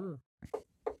 Sure.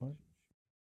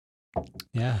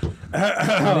 Yeah.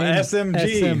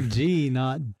 SMG. SMG,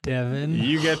 not Devin.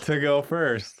 You get to go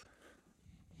first.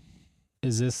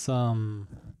 Is this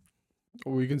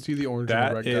We can see the orange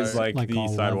That and the red is guy. like the all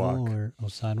sidewalk. level or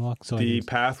sidewalk? So I The can-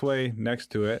 pathway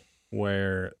next to it,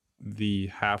 where the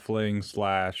halfling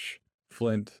 /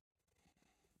 Flint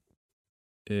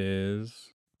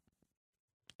is.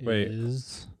 Wait.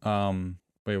 is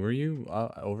Wait, were you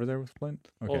over there with Flint?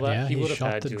 Okay. Well, that Yeah, he he would have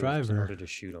shot had the to in driver. order to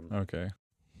shoot him. Okay.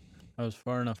 I was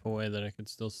far enough away that I could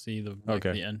still see the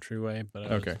Okay. the entryway,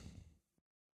 but I Okay.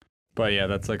 But yeah,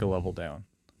 that's like a level down.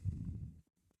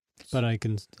 but I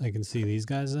can see these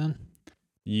guys then.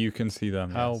 You can see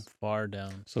them. How yes. far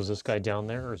down? So is this guy down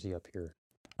there or is he up here?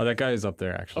 Oh, that guy is up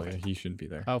there actually. Okay. He shouldn't be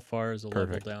there. How far is a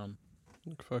Perfect. level down?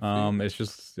 5 feet. It's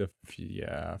just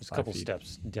yeah, Just a 5 couple feet.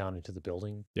 steps down into the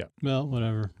building. Well,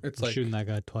 whatever. It's I'm like shooting that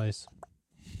guy twice.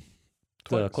 The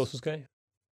twice. closest guy?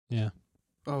 Yeah.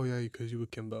 Oh yeah, because you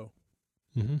akimbo.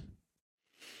 Mm-hmm.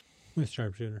 With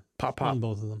sharpshooter. Pop pop. On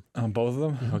both of them. On both of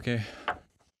them. Mhm. Okay.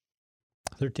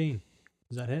 13.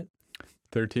 Does that hit?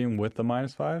 13 with the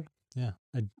 -5. Yeah.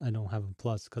 I don't have a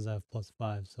plus because I have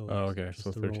 +5. So Oh, it's okay, just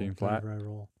so a roll 13 flat. whenever I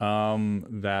roll.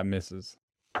 That misses.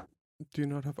 Do you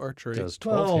not have archery? Does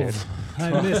 12 hit?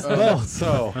 I missed Oh. both.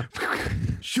 So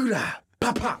shooter,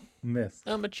 pop pop, miss.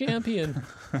 I'm a champion.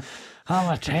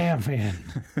 I'm a champion.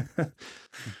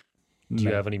 Do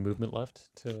you have any movement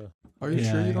left to Are you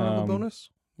sure Yeah, you don't have a um, bonus?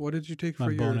 What did you take My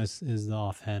for your bonus is the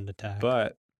offhand attack.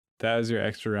 But that is your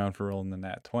extra round for rolling the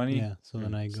nat 20. yeah, so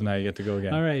then I go. So now you get to go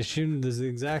again. All right, shooting this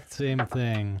exact same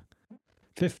thing.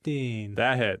 15.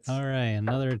 That hits. All right,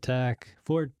 another attack.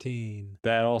 14.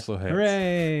 That also hits.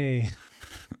 Hooray! This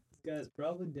guy's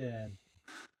probably dead.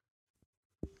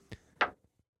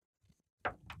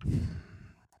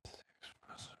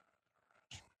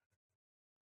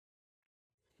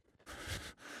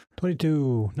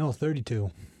 $22. No,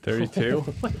 32. 32.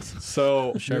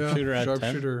 So Sharpshooter at 10?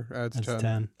 Sharpshooter adds That's 10.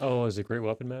 10. Oh, is it Great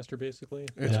Weapon Master basically?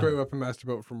 It's Yeah. great weapon master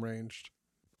boat from ranged.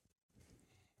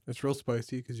 It's real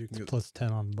spicy because you can It's get plus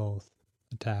 10 on both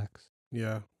attacks.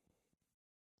 yeah.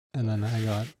 And then I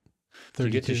got Do you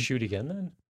 32. get to shoot again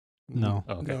then? No.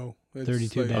 Oh, okay. No. it's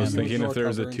 32 I was damage. thinking if there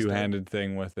was a More cover instead. two-handed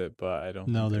thing with it, but I don't.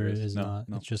 No, think there is No, not.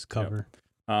 no. It's just cover.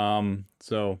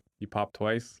 So you pop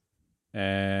twice,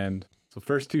 and so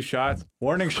first 2 shots,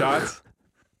 warning shots,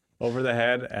 over the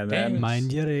head, and then Dang.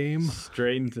 Mind your aim.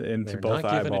 straight into They're both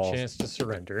not given eyeballs, a chance to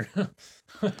surrender.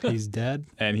 He's dead.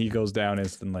 and he goes down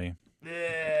instantly.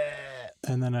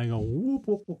 And then I go whoop,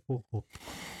 whoop, whoop, whoop, whoop.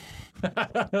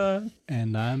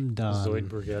 And I'm done.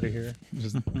 Zoidberg out of here.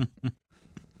 Just,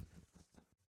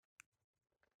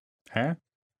 huh?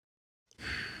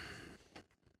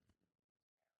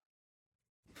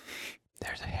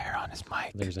 There's a hair on his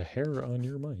mic. There's a hair on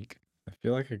your mic. I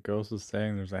feel like a ghost is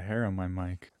saying there's a hair on my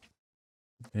mic.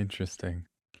 Interesting.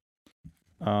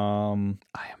 I am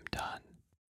done.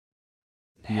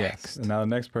 Yes. And now the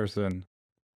next person,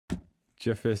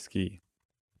 Jafisky.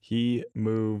 He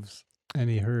moves. And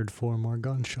he heard 4 more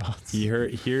gunshots. He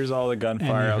hears all the and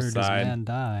gunfire he heard his outside. man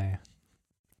die.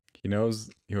 He knows,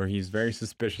 or he's very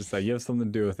suspicious that you have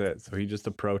something to do with it. So he just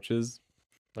approaches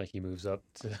Like he moves up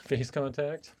to face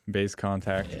contact. base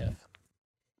contact Yeah.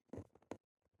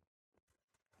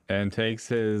 and takes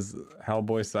his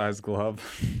Hellboy-sized glove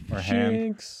or hand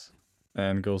Jinx.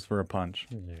 and goes for a punch.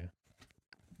 Yeah.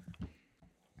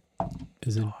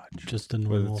 Is it just a With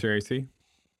normal? its your AC?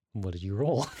 What did you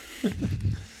roll?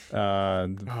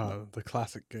 The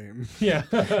classic game. yeah.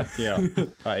 Yeah,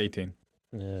 18.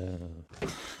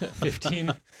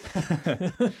 15.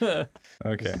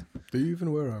 Okay. Do you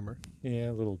even wear armor?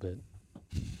 Yeah, a little bit.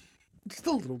 Just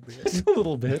a little bit. Just a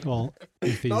little bit. Well,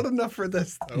 if he, Not enough for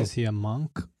this though. is he a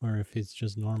monk or if it's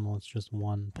just normal, it's just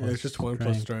 1 plus Yeah, it's just 1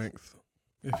 plus strength.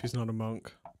 If he's not a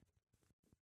monk.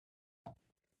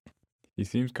 He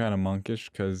seems kind of monkish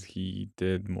because he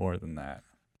did more than that.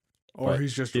 Or But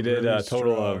he's just He did really a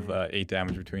total of strong. 8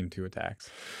 damage between 2 attacks.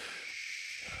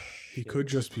 He could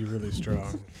just be really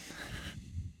strong.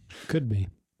 Could be.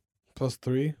 Plus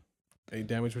 3. 8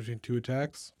 damage between 2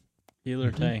 attacks.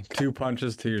 Healer tank. 2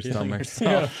 punches to your Healing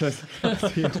stomach.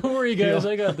 Yeah. Don't worry, guys.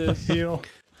 I got this. Heal.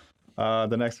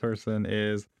 The next person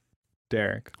is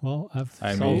Derek. Well, I've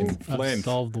I solved, mean, I've Flint.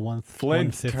 solved the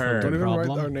Flint's 1/5 of turn. the Don't even write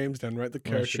problem. our names down. Write the Or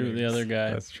character shoot the names. other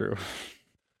guy. That's true.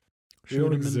 We Shoot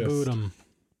don't him and boot exist. him.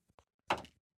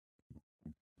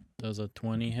 Does a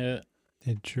 20 hit?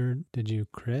 Did you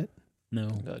crit? No.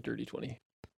 Dirty 20.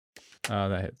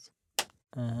 That hits.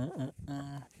 Uh-huh.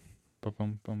 Bum,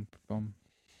 bum, bum, bum.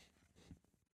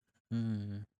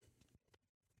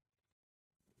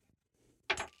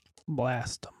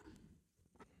 Blast them.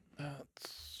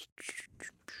 That's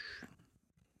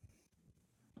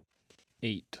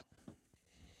 8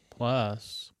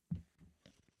 plus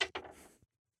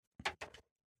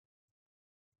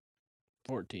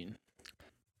 14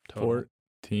 total.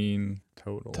 14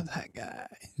 total. To that guy.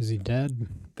 Is he dead?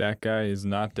 That guy is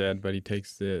not dead, but he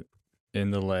takes it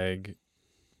in the leg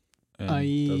and doesn't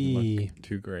Aye. look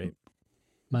too great.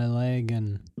 My leg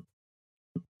and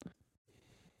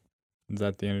Is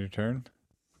that the end of your turn?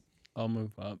 I'll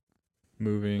move up.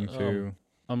 Moving to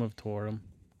I'll move toward him.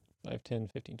 5, 10,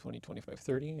 15, 20, 25,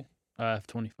 30, I have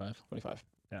 25. 25.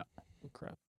 Yeah. Oh,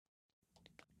 crap.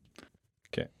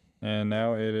 and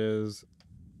now it is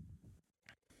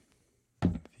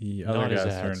the other Not his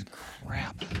guy's ads. turn.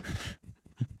 Crap.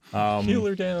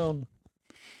 Healer down.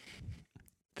 I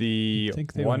The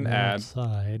think they one were ad,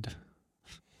 outside.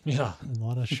 Yeah. A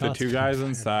lot of the shots. two being guys fired.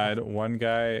 inside, one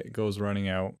guy goes running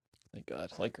out Thank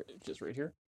God. Like just right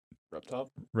here. Up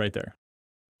top. right there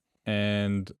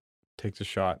and takes a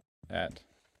shot at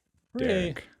Hooray.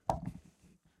 Derek.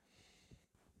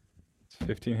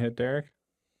 15 hit, Derek?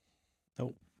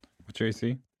 Nope. What's your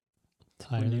AC? It's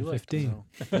higher Wouldn't you than like to 15. know?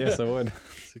 Yes, I would.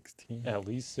 16. At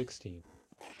least 16.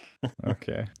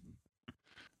 Okay.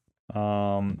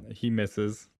 He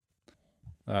misses.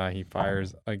 He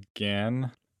fires again.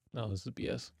 No, this is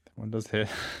BS. One does hit.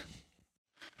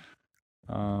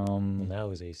 Well, now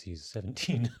his AC is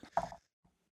 17.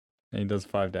 And he does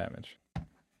 5 damage.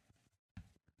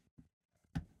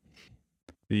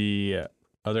 The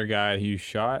other guy you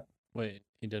shot. Wait,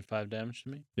 he did 5 damage to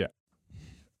me? Wait,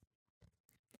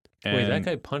 that and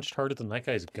guy punched harder than that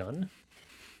guy's gun?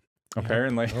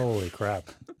 apparently Holy crap.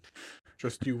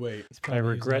 Just you wait. He's I probably using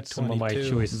regret some of my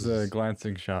 22. this is a choices.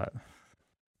 glancing shot.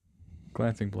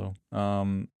 Glancing blow.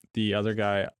 The other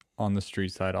guy on the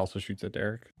street side also shoots at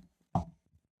Derek.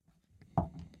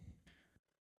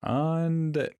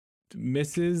 And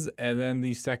misses, and then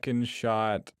the second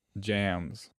shot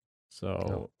jams.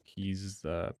 So he's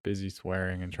busy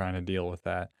swearing and trying to deal with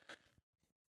that.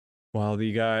 While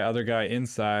the other guy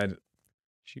inside,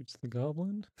 Shoots the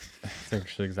goblin? that's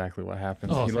actually exactly what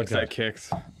happens. Oh, He thank looks at God.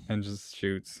 Kix and just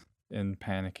shoots in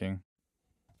panicking.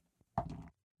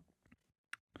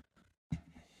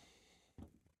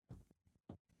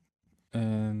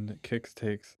 And Kix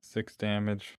takes 6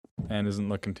 damage and isn't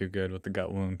looking too good with the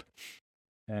gut wound.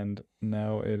 And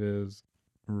now it is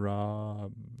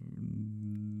Havoc's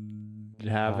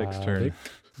turn. Havoc.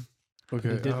 Okay.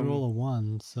 He did roll a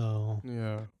 1, so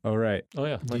Yeah. All right, Oh,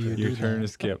 yeah. My Do you turn. do your turn that? to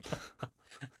skip.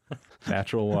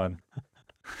 Natural 1.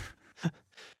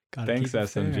 gotta Thanks, keep it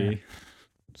SMG. fair.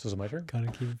 So is it my turn?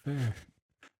 Gotta keep it fair.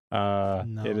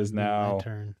 No, It is it'd be my now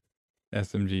turn.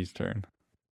 SMG's turn.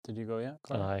 Did you go yet?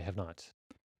 Clark? I have not.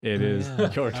 It Oh, is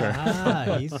yeah. your turn.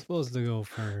 Ah, he's supposed to go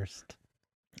first.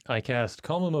 I cast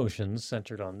Calm Emotions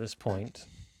centered on this point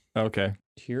Okay.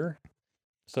 here.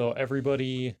 So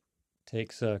everybody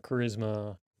takes a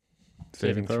charisma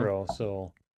saving throw.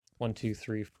 So 1, 2,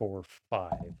 3, 4,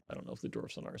 5. I don't know if the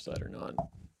dwarf's on our side or not.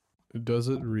 Does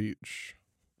it reach?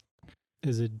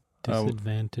 Is it Oh.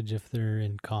 disadvantage if they're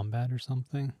in combat or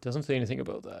something? Doesn't say anything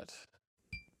about that.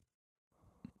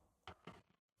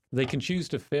 They can choose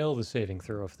to fail the saving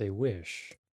throw if they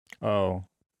wish. Oh,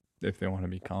 if they want to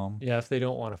be calm. Yeah, if they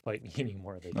don't want to fight me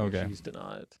anymore, they can Okay. choose to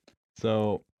not.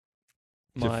 So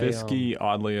My, Jafisky,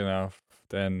 oddly enough,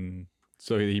 then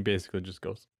so he basically just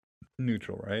goes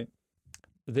neutral, right?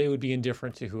 they would be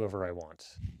indifferent to whoever I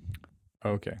want.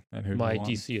 Okay. And who do My you want?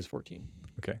 DC is 14.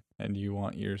 Okay. And you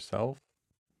want yourself,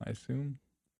 I assume?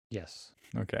 Yes.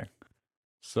 Okay.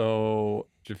 So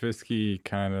Jafisky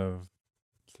kind of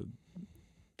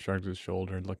shrugs his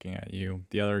shoulder looking at you.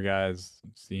 The other guys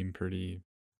seem pretty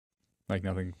like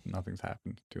nothing's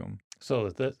happened to them. So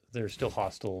they're still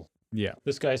hostile. Yeah,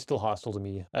 This guy's still hostile to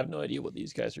me. I have no idea what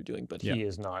these guys are doing, but Yeah. he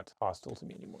is not hostile to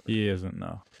me anymore. he isn't,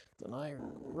 no. Then I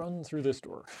run through this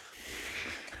door.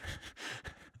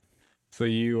 So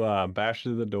you bash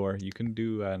through the door. You can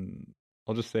do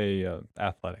I'll just say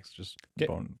athletics, just 'Kay.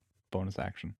 bonus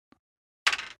action.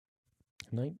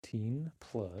 19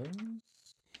 plus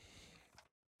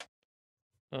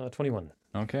 21.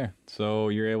 Okay, so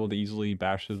you're able to easily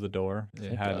bash through the door. It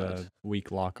Thank had God. a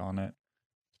weak lock on it,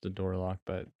 the door lock,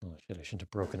 but Oh shit! I shouldn't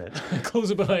have broken it.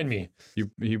 Close it behind me.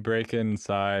 you break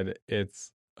inside.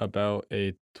 It's about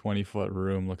a 20-foot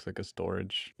room. Looks like a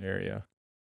storage area.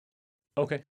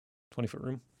 Okay, 20-foot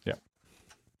room.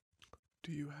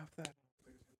 Do you have that?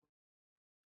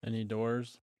 Any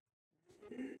doors?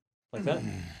 Like that.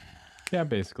 Yeah,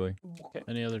 basically.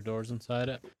 Any other doors inside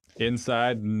it?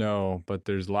 Inside, no, but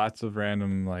there's lots of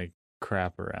random like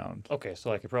crap around. Okay,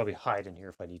 so I could probably hide in here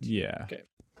if I need to. Yeah. Okay.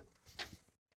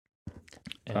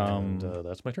 And Um,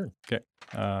 that's my turn.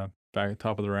 Back at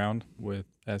top of the round with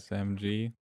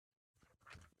SMG.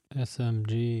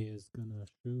 SMG is gonna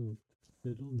shoot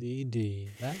Fiddle DD.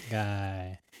 That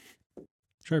guy.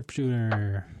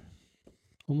 Sharpshooter.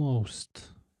 Almost.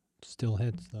 Still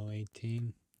hits though,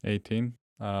 18. 18.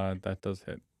 That does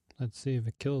hit. Let's see if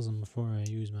it kills him before I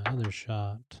use my other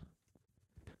shot.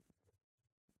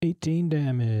 18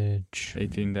 damage.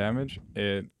 18 damage.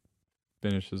 It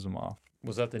finishes him off.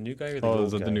 Was that the new guy or the Oh, old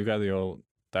is that guy? the new guy?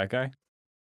 That guy?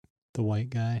 The white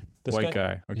guy. This White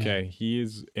guy. Okay. He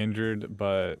is injured,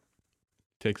 but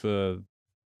takes a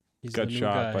He's the gut new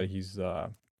shot, guy. but he's still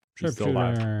alive.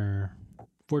 Sharpshooter.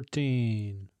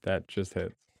 14. That just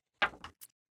hits.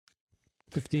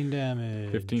 15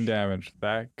 damage. 15 damage.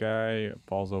 That guy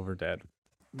falls over dead.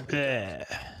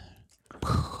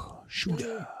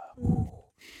 Shooter.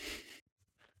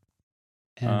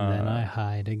 And then I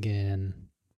hide again.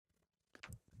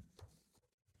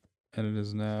 And it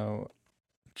is now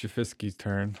Jafisky's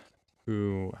turn.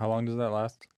 How long does that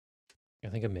last? I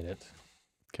think a minute.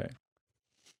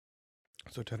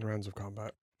 So 10 rounds of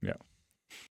combat.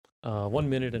 1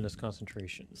 minute in his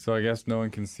concentration. So I guess no one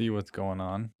can see what's going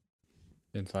on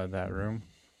inside that room.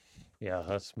 Yeah,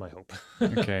 that's my hope.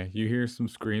 Okay, you hear some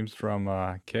screams from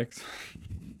Kix,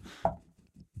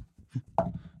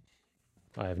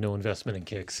 I have no investment in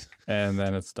kicks. and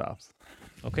then it stops.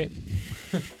 Okay.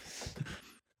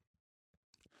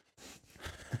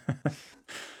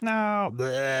 No.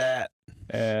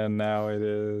 And now it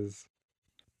is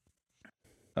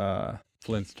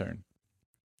Flint's turn.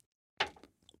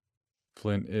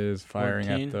 Flint is firing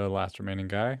 14. at the last remaining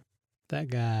guy. That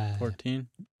guy. 14.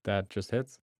 That just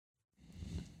hits.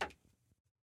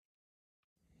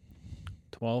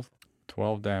 12.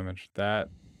 12 damage. That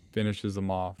finishes him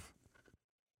off.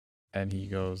 And he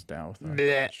goes down with a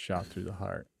Blech. shot through the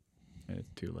heart. And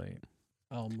it's too late.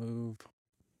 I'll move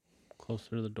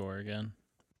closer to the door again.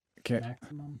 Okay.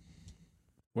 Maximum.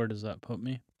 Where does that put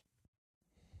me?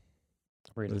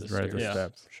 Right at the It's right at the stairs. Yeah.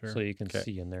 steps. Sure. So you can Okay.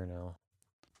 see in there now.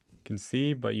 Can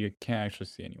see, but you can't actually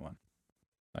see anyone.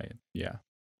 Yeah.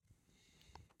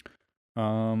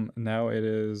 Now it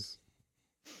is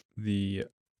the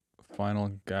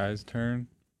final guy's turn.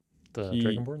 The He-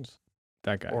 Dragonborns?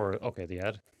 That guy. Or, okay, the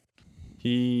ad.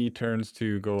 He turns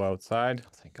to go outside, Oh,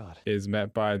 thank God. is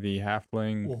met by the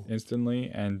halfling Whoa. instantly,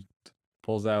 and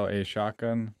pulls out a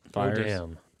shotgun. Fires. Oh,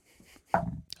 damn.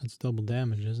 That's double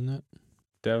damage, isn't it?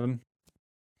 Devin.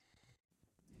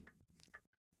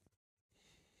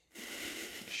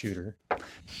 Shooter.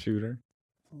 Shooter.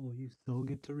 Oh, you still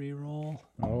get to reroll?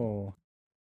 Oh.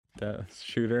 That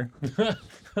shooter.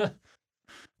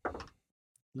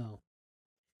 No.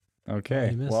 Okay.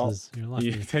 He Well, misses. You're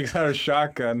lucky. he takes out a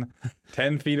shotgun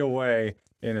 10 feet away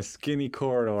in a skinny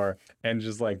corridor and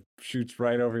just like shoots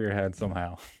right over your head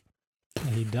somehow. And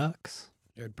he ducks.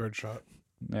 Yeah, bird shot.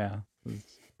 Yeah.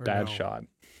 It's Or bad no, shot.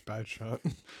 Bad shot.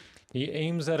 He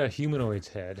aims at a humanoid's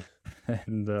head.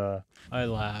 And I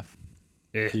laugh.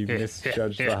 he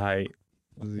misjudged the height.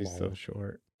 'Cause he's so Lol.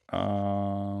 short.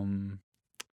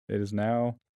 It is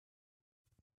now.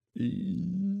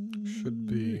 Should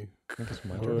be. I think it's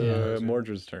my Uh, turn. Yeah.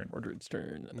 Mordred's turn. Mordred's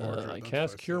turn. Mordred, I that's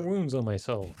cast what I Cure said. Wounds on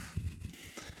myself.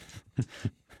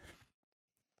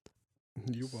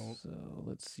 You won't. So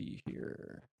let's see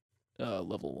here.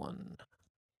 Level 1.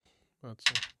 That's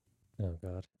Oh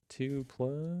god. 2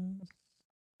 plus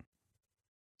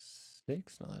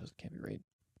 6? No, that can't be right.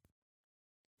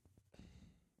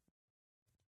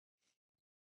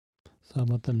 So how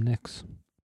about them Knicks?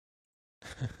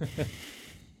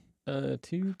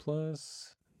 2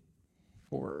 plus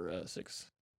 4,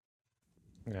 6.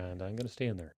 And I'm gonna stay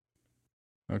in there.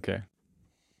 Okay.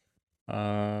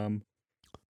 And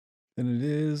it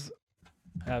is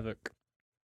Havoc.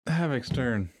 Havoc's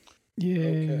turn.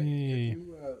 Yay. Okay.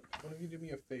 One of you do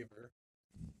me a favor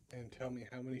and tell me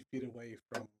how many feet away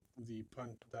from the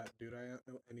punt that dude I am,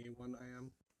 anyone I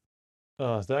am.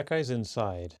 That guy's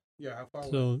inside. Yeah, how far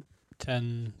away? So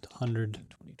 10 to 100.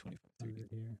 20, 25, 30,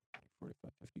 100 here.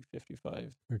 45, 50,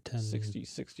 55, Or 10. 60,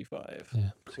 65. Yeah.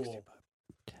 Cool.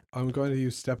 I'm going to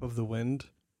use Step of the Wind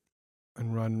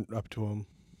and run up to him.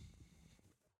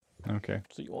 Okay.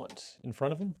 So you want in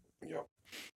front of him? Yep.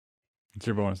 It's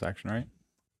your bonus action, right?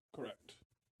 Correct.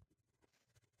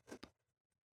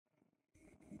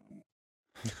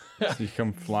 So you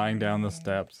come flying down the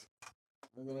steps.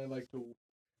 And then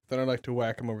I like to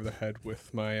whack him over the head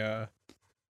with my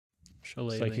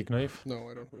Shillelagh. Psychic knife. No,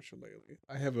 I don't have a shillelagh.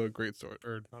 I have a great sword,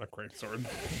 or not a great sword.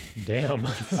 Damn.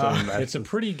 It's a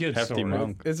pretty good hefty sword.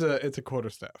 monk. It's a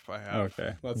quarterstaff I have.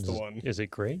 Okay. That's the one. Is it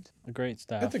great? A great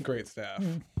staff. It's a great staff.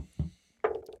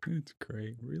 It's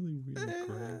great. Really, really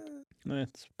great.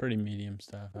 It's pretty medium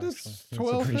staff, actually. This It's a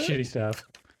 12 pretty hit? shitty stuff.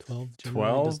 12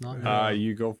 generally does 12? not hit.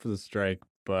 You go for the strike,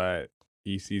 but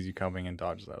he sees you coming and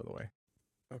dodges out of the way.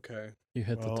 Okay. You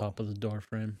hit Well- the top of the door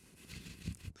frame.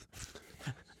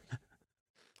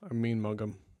 I mean mug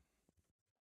him.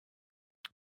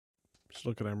 Just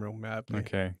look at him real madly.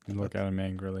 Okay. You look at him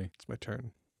angrily. It's my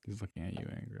turn. He's looking at you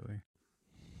angrily.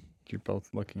 You're both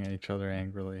looking at each other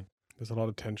angrily. There's a lot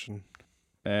of tension.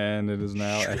 And it is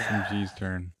now SMG's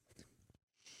turn.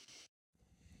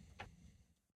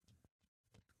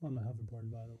 On the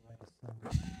hoverboard, by the way.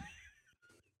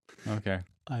 So. Okay.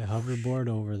 I hoverboard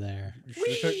over there.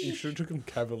 You should have took him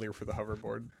cavalier for the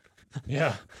hoverboard.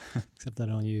 Yeah. Except I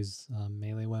don't use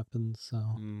melee weapons, so.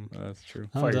 That's true.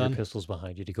 I'm Fire done. your pistols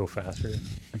behind you to go faster.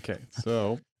 Okay.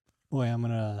 So, Boy, I'm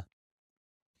gonna.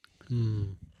 Yeah,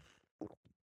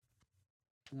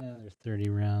 there's 30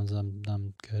 rounds. I'm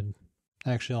good.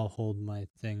 Actually, I'll hold my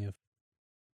thing if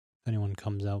anyone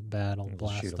comes out bad. I'll We'll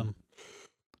blast shoot 'em. them.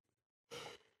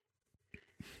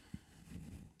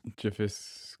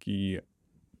 Jafisky,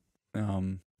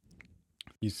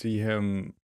 you see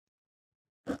him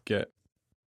get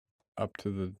up to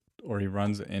the, or he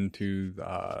runs into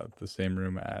the same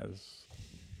room as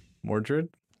Mordred.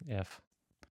 F.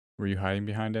 Were you hiding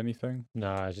behind anything?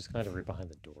 Nah, I just kind of right behind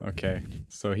the door. Okay,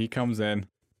 so he comes in,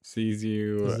 sees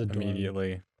you Is the door-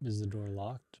 immediately. Is the door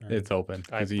locked? Or? It's open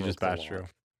I because he just broke the bashed through. lock.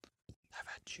 I've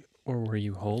had you. Or were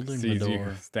you holding the Sees door? you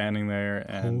standing there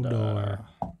and. door.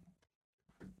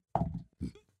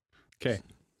 Okay.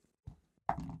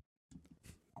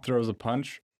 Throws a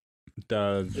punch.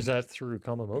 Does. Is that through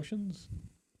calm emotions?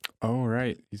 Oh,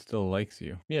 right. He still likes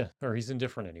you. Yeah, or he's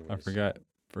indifferent anyways. I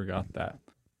forgot that.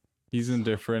 He's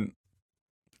indifferent,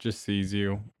 just sees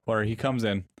you, or he comes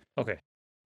in, Okay.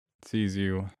 sees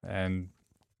you, and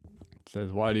says,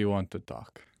 "Why do you want to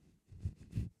talk?"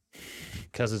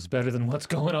 Because it's better than what's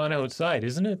going on outside,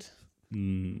 isn't it?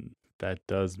 That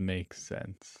does make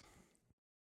sense.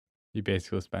 He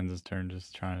basically spends his turn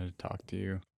just trying to talk to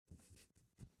you.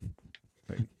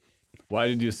 Like, why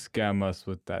did you scam us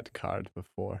with that card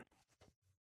before?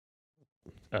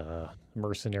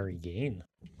 Mercenary gain,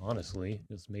 honestly,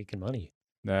 is making money.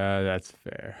 That's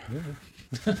fair.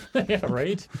 Yeah,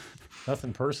 right?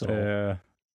 Nothing personal. Yeah,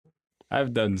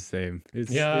 I've done the same.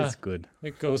 Yeah. It's good.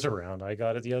 It goes around. I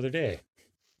got it the other day.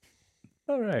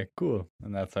 All right, cool.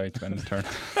 And that's how he spends his turn.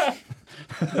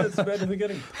 That's better than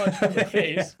getting punched in the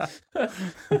face.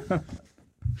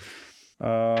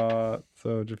 So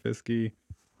Jafisky.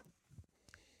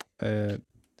 This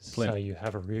is Flint. how you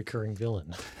have a reoccurring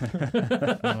villain.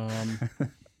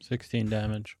 16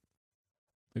 damage.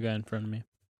 The guy in front of me.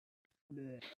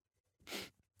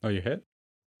 Oh, you hit?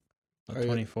 A Oh, yeah.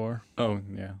 24, Oh,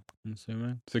 yeah. I'm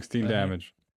assuming. 16 That hit?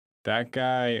 damage. That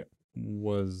guy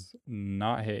was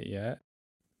not hit yet.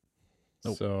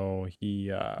 Nope. So he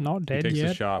Not he dead takes a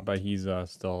yet. shot, but he's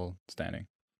still standing.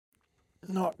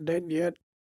 Not dead yet.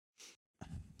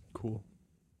 Cool.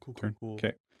 Cool, cool, Turn. cool.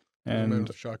 Okay. There's a man And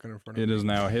with a shotgun in front of it me. is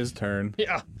now his turn.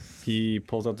 Yeah. He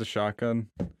pulls out the shotgun,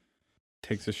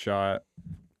 takes a shot.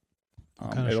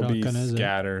 kind of It'll be shotgun is it?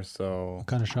 scatter, so What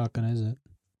kind of shotgun is it?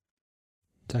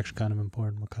 It's actually kind of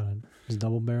important. What kind of is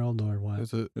double barreled or what?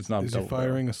 Is it? it's not Is he double barrel.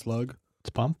 firing a slug? It's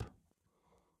pump.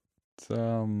 It's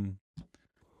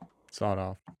sawed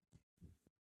off.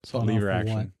 Sawed Lever off of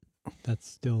what? action. That's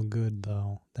still good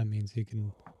though. That means he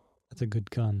can. That's a good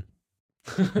gun.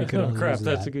 could Oh only crap, use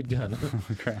that's that. a good gun.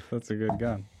 Crap, that's a good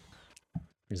gun.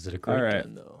 Is it a great right.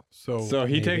 gun though? So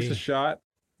he takes a maybe. shot.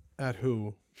 At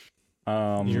who?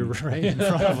 You're right in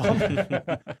front of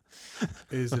him.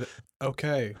 Is it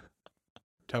okay?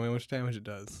 Tell me how much damage it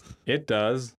does. It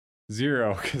does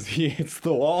 0 because he hits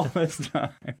the wall this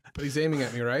time. But he's aiming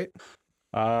at me, right?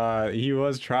 He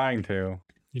was trying to.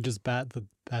 You just bat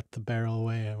the barrel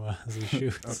away as he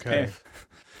shoots. Okay.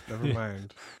 Never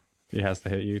mind. He has to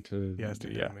hit you to. He has to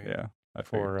hit yeah, me. Yeah. I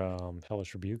figured. For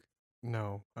Hellish Rebuke.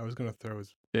 No, I was gonna throw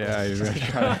his. Yeah, he's gonna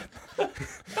try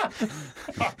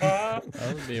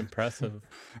That would be impressive.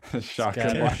 to shotgun.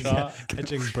 Scatter one. shot.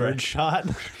 Catching bird shot.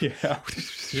 Yeah.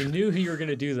 He knew he were going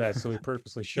to do that, so he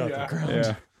purposely shot Yeah. the ground.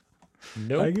 Yeah. I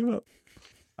Nope. give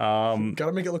up.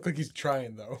 Gotta make it look like he's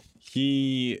trying though.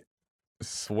 He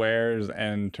swears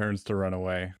and turns to run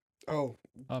away. Oh,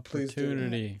 Please do.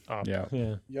 Opportunity. Up. Yeah.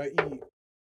 Yeah. yay!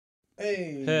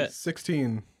 Hey, Hit.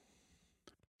 16.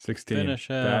 16. Finish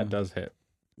That him. does hit.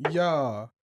 Yeah.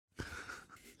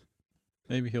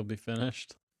 Maybe he'll be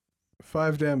finished.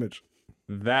 5 damage.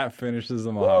 That finishes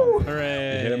him off.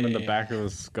 Hooray! You hit him in the back of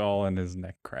his skull and his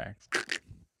neck cracks.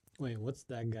 Wait, what's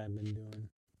that guy been doing?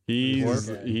 He's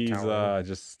Cowering.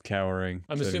 just cowering.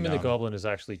 I'm sitting assuming the down. goblin is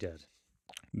actually dead.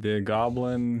 The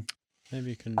goblin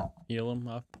Maybe you can heal him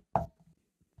up.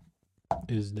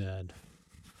 Is dead.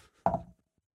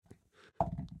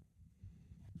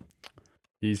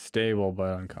 he's stable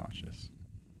but unconscious.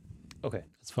 Okay.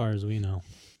 As far as we know.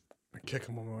 I kick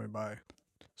him on my way by.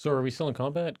 So are we still in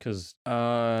combat? Because,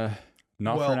 Not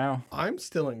for Well, now. I'm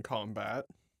still in combat.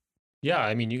 yeah,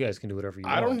 I mean, you guys can do whatever you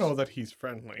want. I don't know that he's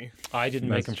friendly. I didn't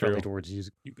make him That's friendly true. towards you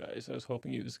guys. I was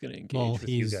hoping he was going to engage Well, with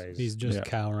you he's guys. he's just Yeah.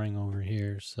 cowering over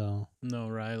here, so No,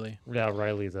 Riley. Yeah,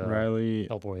 Riley, the Riley.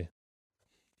 Hellboy.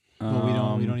 well, we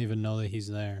um, don't even know that he's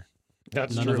there.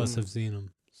 That's None true. of us have seen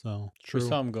him. So We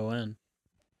saw him go in.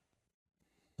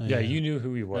 Yeah, you knew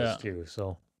who he was Yeah. too.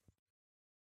 So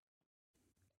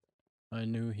I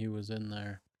knew he was in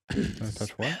there. Can I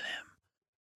touch what?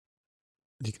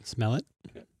 You can smell it.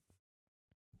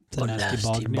 It's a A nasty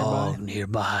bog nearby.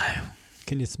 nearby.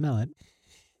 Can you smell it?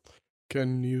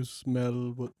 Can you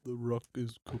smell what the rock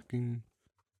is cooking?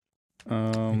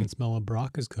 I can smell what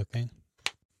Brock is cooking.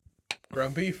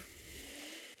 Ground beef.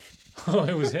 oh,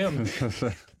 it was him.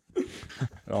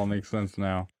 It all makes sense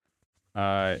now.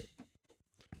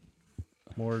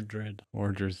 Mordred.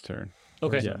 Mordred's turn.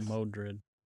 Okay. Or is it Yes. Modred.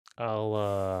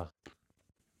 I'll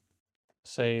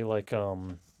say like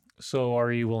so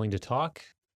are you willing to talk,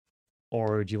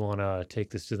 or do you want to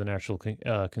take this to the natural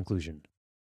conclusion?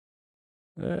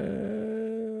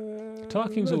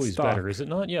 Talking's let's always talk. better, is it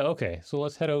not? Yeah, okay. So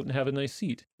let's head out and have a nice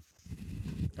seat.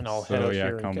 And I'll head So, out yeah,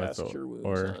 here and combat cast so- Cure Wounds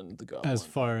or- on the goblin. As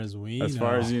far as we know. As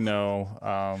far as you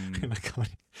know,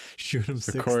 Shoot him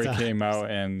so 6 Corey times. came out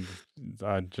and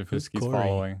Jafisky's Corey?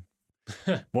 following.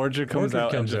 Mordred comes Mordred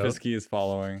out comes and out. Jafisky is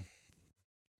following.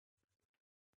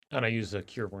 And I use a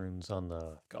Cure Wounds on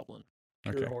the goblin.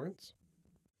 Cure Okay. horns.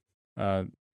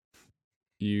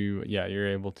 You're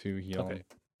able to heal Okay. him.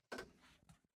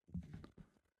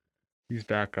 He's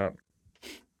back up.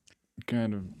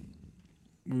 Kind of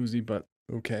woozy, but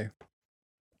okay.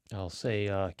 I'll say,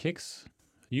 Kix,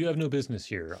 you have no business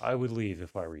here. I would leave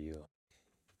if I were you.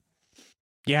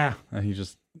 Yeah. And he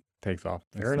just takes off.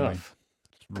 Fair instantly. enough.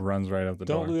 Just runs right out the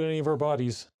Don't door. loot any of our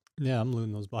bodies. Yeah, I'm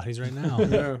looting those bodies right now.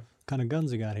 Yeah. What kind of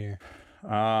guns you got here?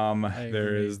 There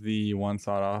agree. is the one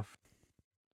sawed off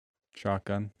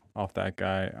shotgun off that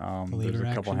guy. There's lever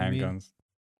a couple action, you mean? handguns.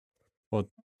 Well,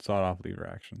 sawed off lever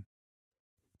action.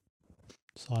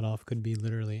 Sawed off could be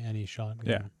literally any shotgun.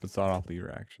 Yeah, but sawed off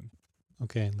lever action.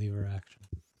 Okay, lever action.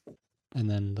 And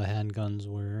then the handguns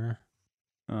were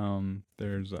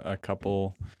There's a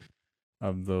couple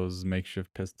of those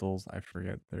makeshift pistols. I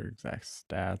forget their exact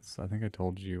stats. I think I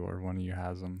told you, or one of you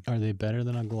has them. are they better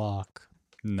than a Glock?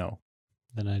 No.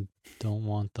 Then I don't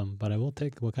want them, but I will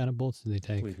take. What kind of bolts do they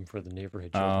take? Leaving for the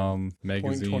neighborhood children.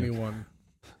 Magazine. 0.21.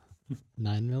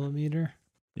 9mm.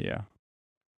 Yeah.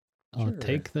 I'll Sure.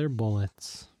 take their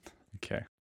bullets. Okay.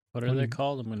 What are they Mm.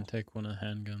 called? I'm going to take one of the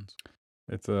handguns.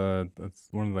 It's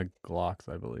one of the Glocks,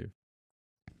 I believe.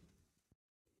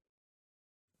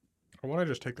 Or why don't I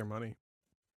just take their money?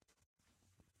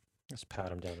 Just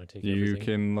pat him down and take You everything.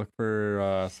 can look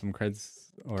for some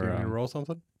creds, Do you want me to or roll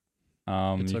something?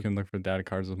 It's you a- can look for data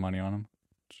cards with money on them.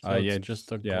 So Yeah, it's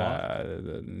just a Glock. yeah,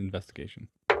 the investigation.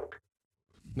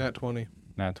 Nat 20.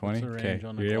 Nat 20. the Okay, range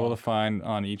on a you're able to Glock? find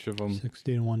on each of them.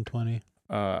 60 to 120.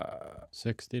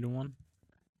 60 to 1.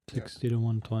 60 to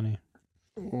 120.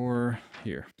 Or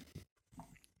here.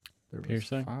 There was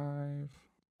Piercing? 5.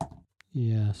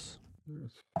 Yes.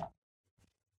 There's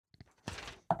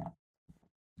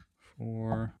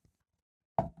 4.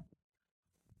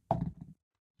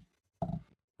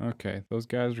 Okay, those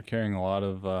guys are carrying a lot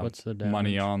of What's the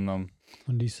money damage? on them.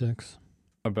 1d6.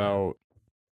 About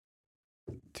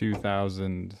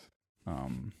 2,000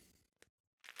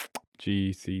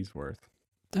 GC's worth.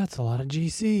 That's a lot of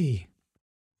GC.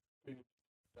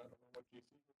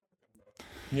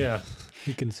 Yeah.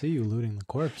 We can see you looting the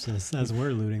corpses as we're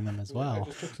looting them as I well.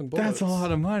 just took some That's a bullets.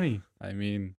 lot of money. I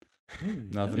mean,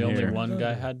 nothing The only here. one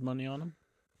guy had money on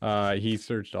him, He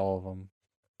searched all of them,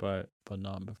 but but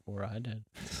not before I did.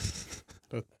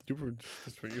 That's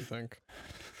what you think.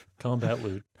 Combat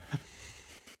loot.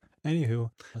 Anywho,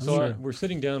 So Sure. we're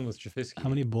sitting down with Jafisky. how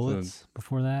many bullets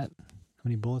before that? How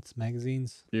many bullets,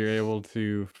 magazines? you're able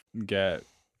to get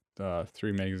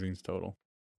 3 magazines total.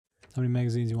 How many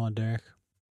magazines you want, Derek?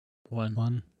 One.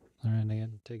 One? All right, I got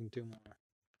taking 2 more.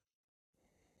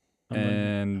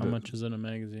 And How much is in a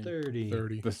magazine? 30.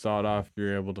 30. the sawed off,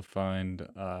 you're able to find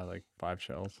like 5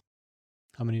 shells.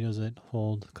 How many does it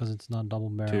hold? Because it's not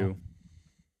double barrel. 2.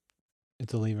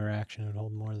 It's a lever action. It would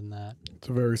hold more than that. It's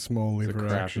a very small It's a lever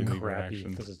crappy action. lever Crappy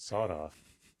action. because it's sawed off.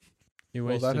 You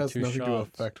Well, wasted that has 2 nothing to shots.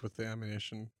 affect with the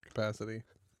ammunition capacity.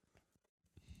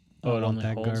 Oh, I it want only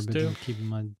that holds garbage 2? and keep in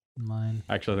my mine.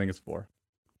 Actually, I think it's 4.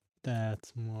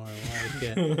 That's more like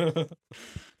it.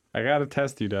 I gotta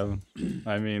test you, Devin.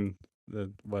 I mean,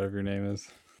 whatever your name is.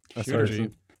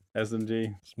 SMG.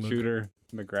 SMG. Smoke. Shooter.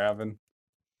 McGravin.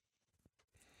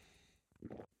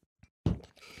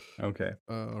 Okay.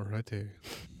 Alrighty.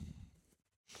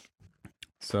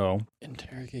 So,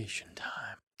 Interrogation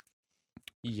time.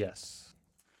 Yes.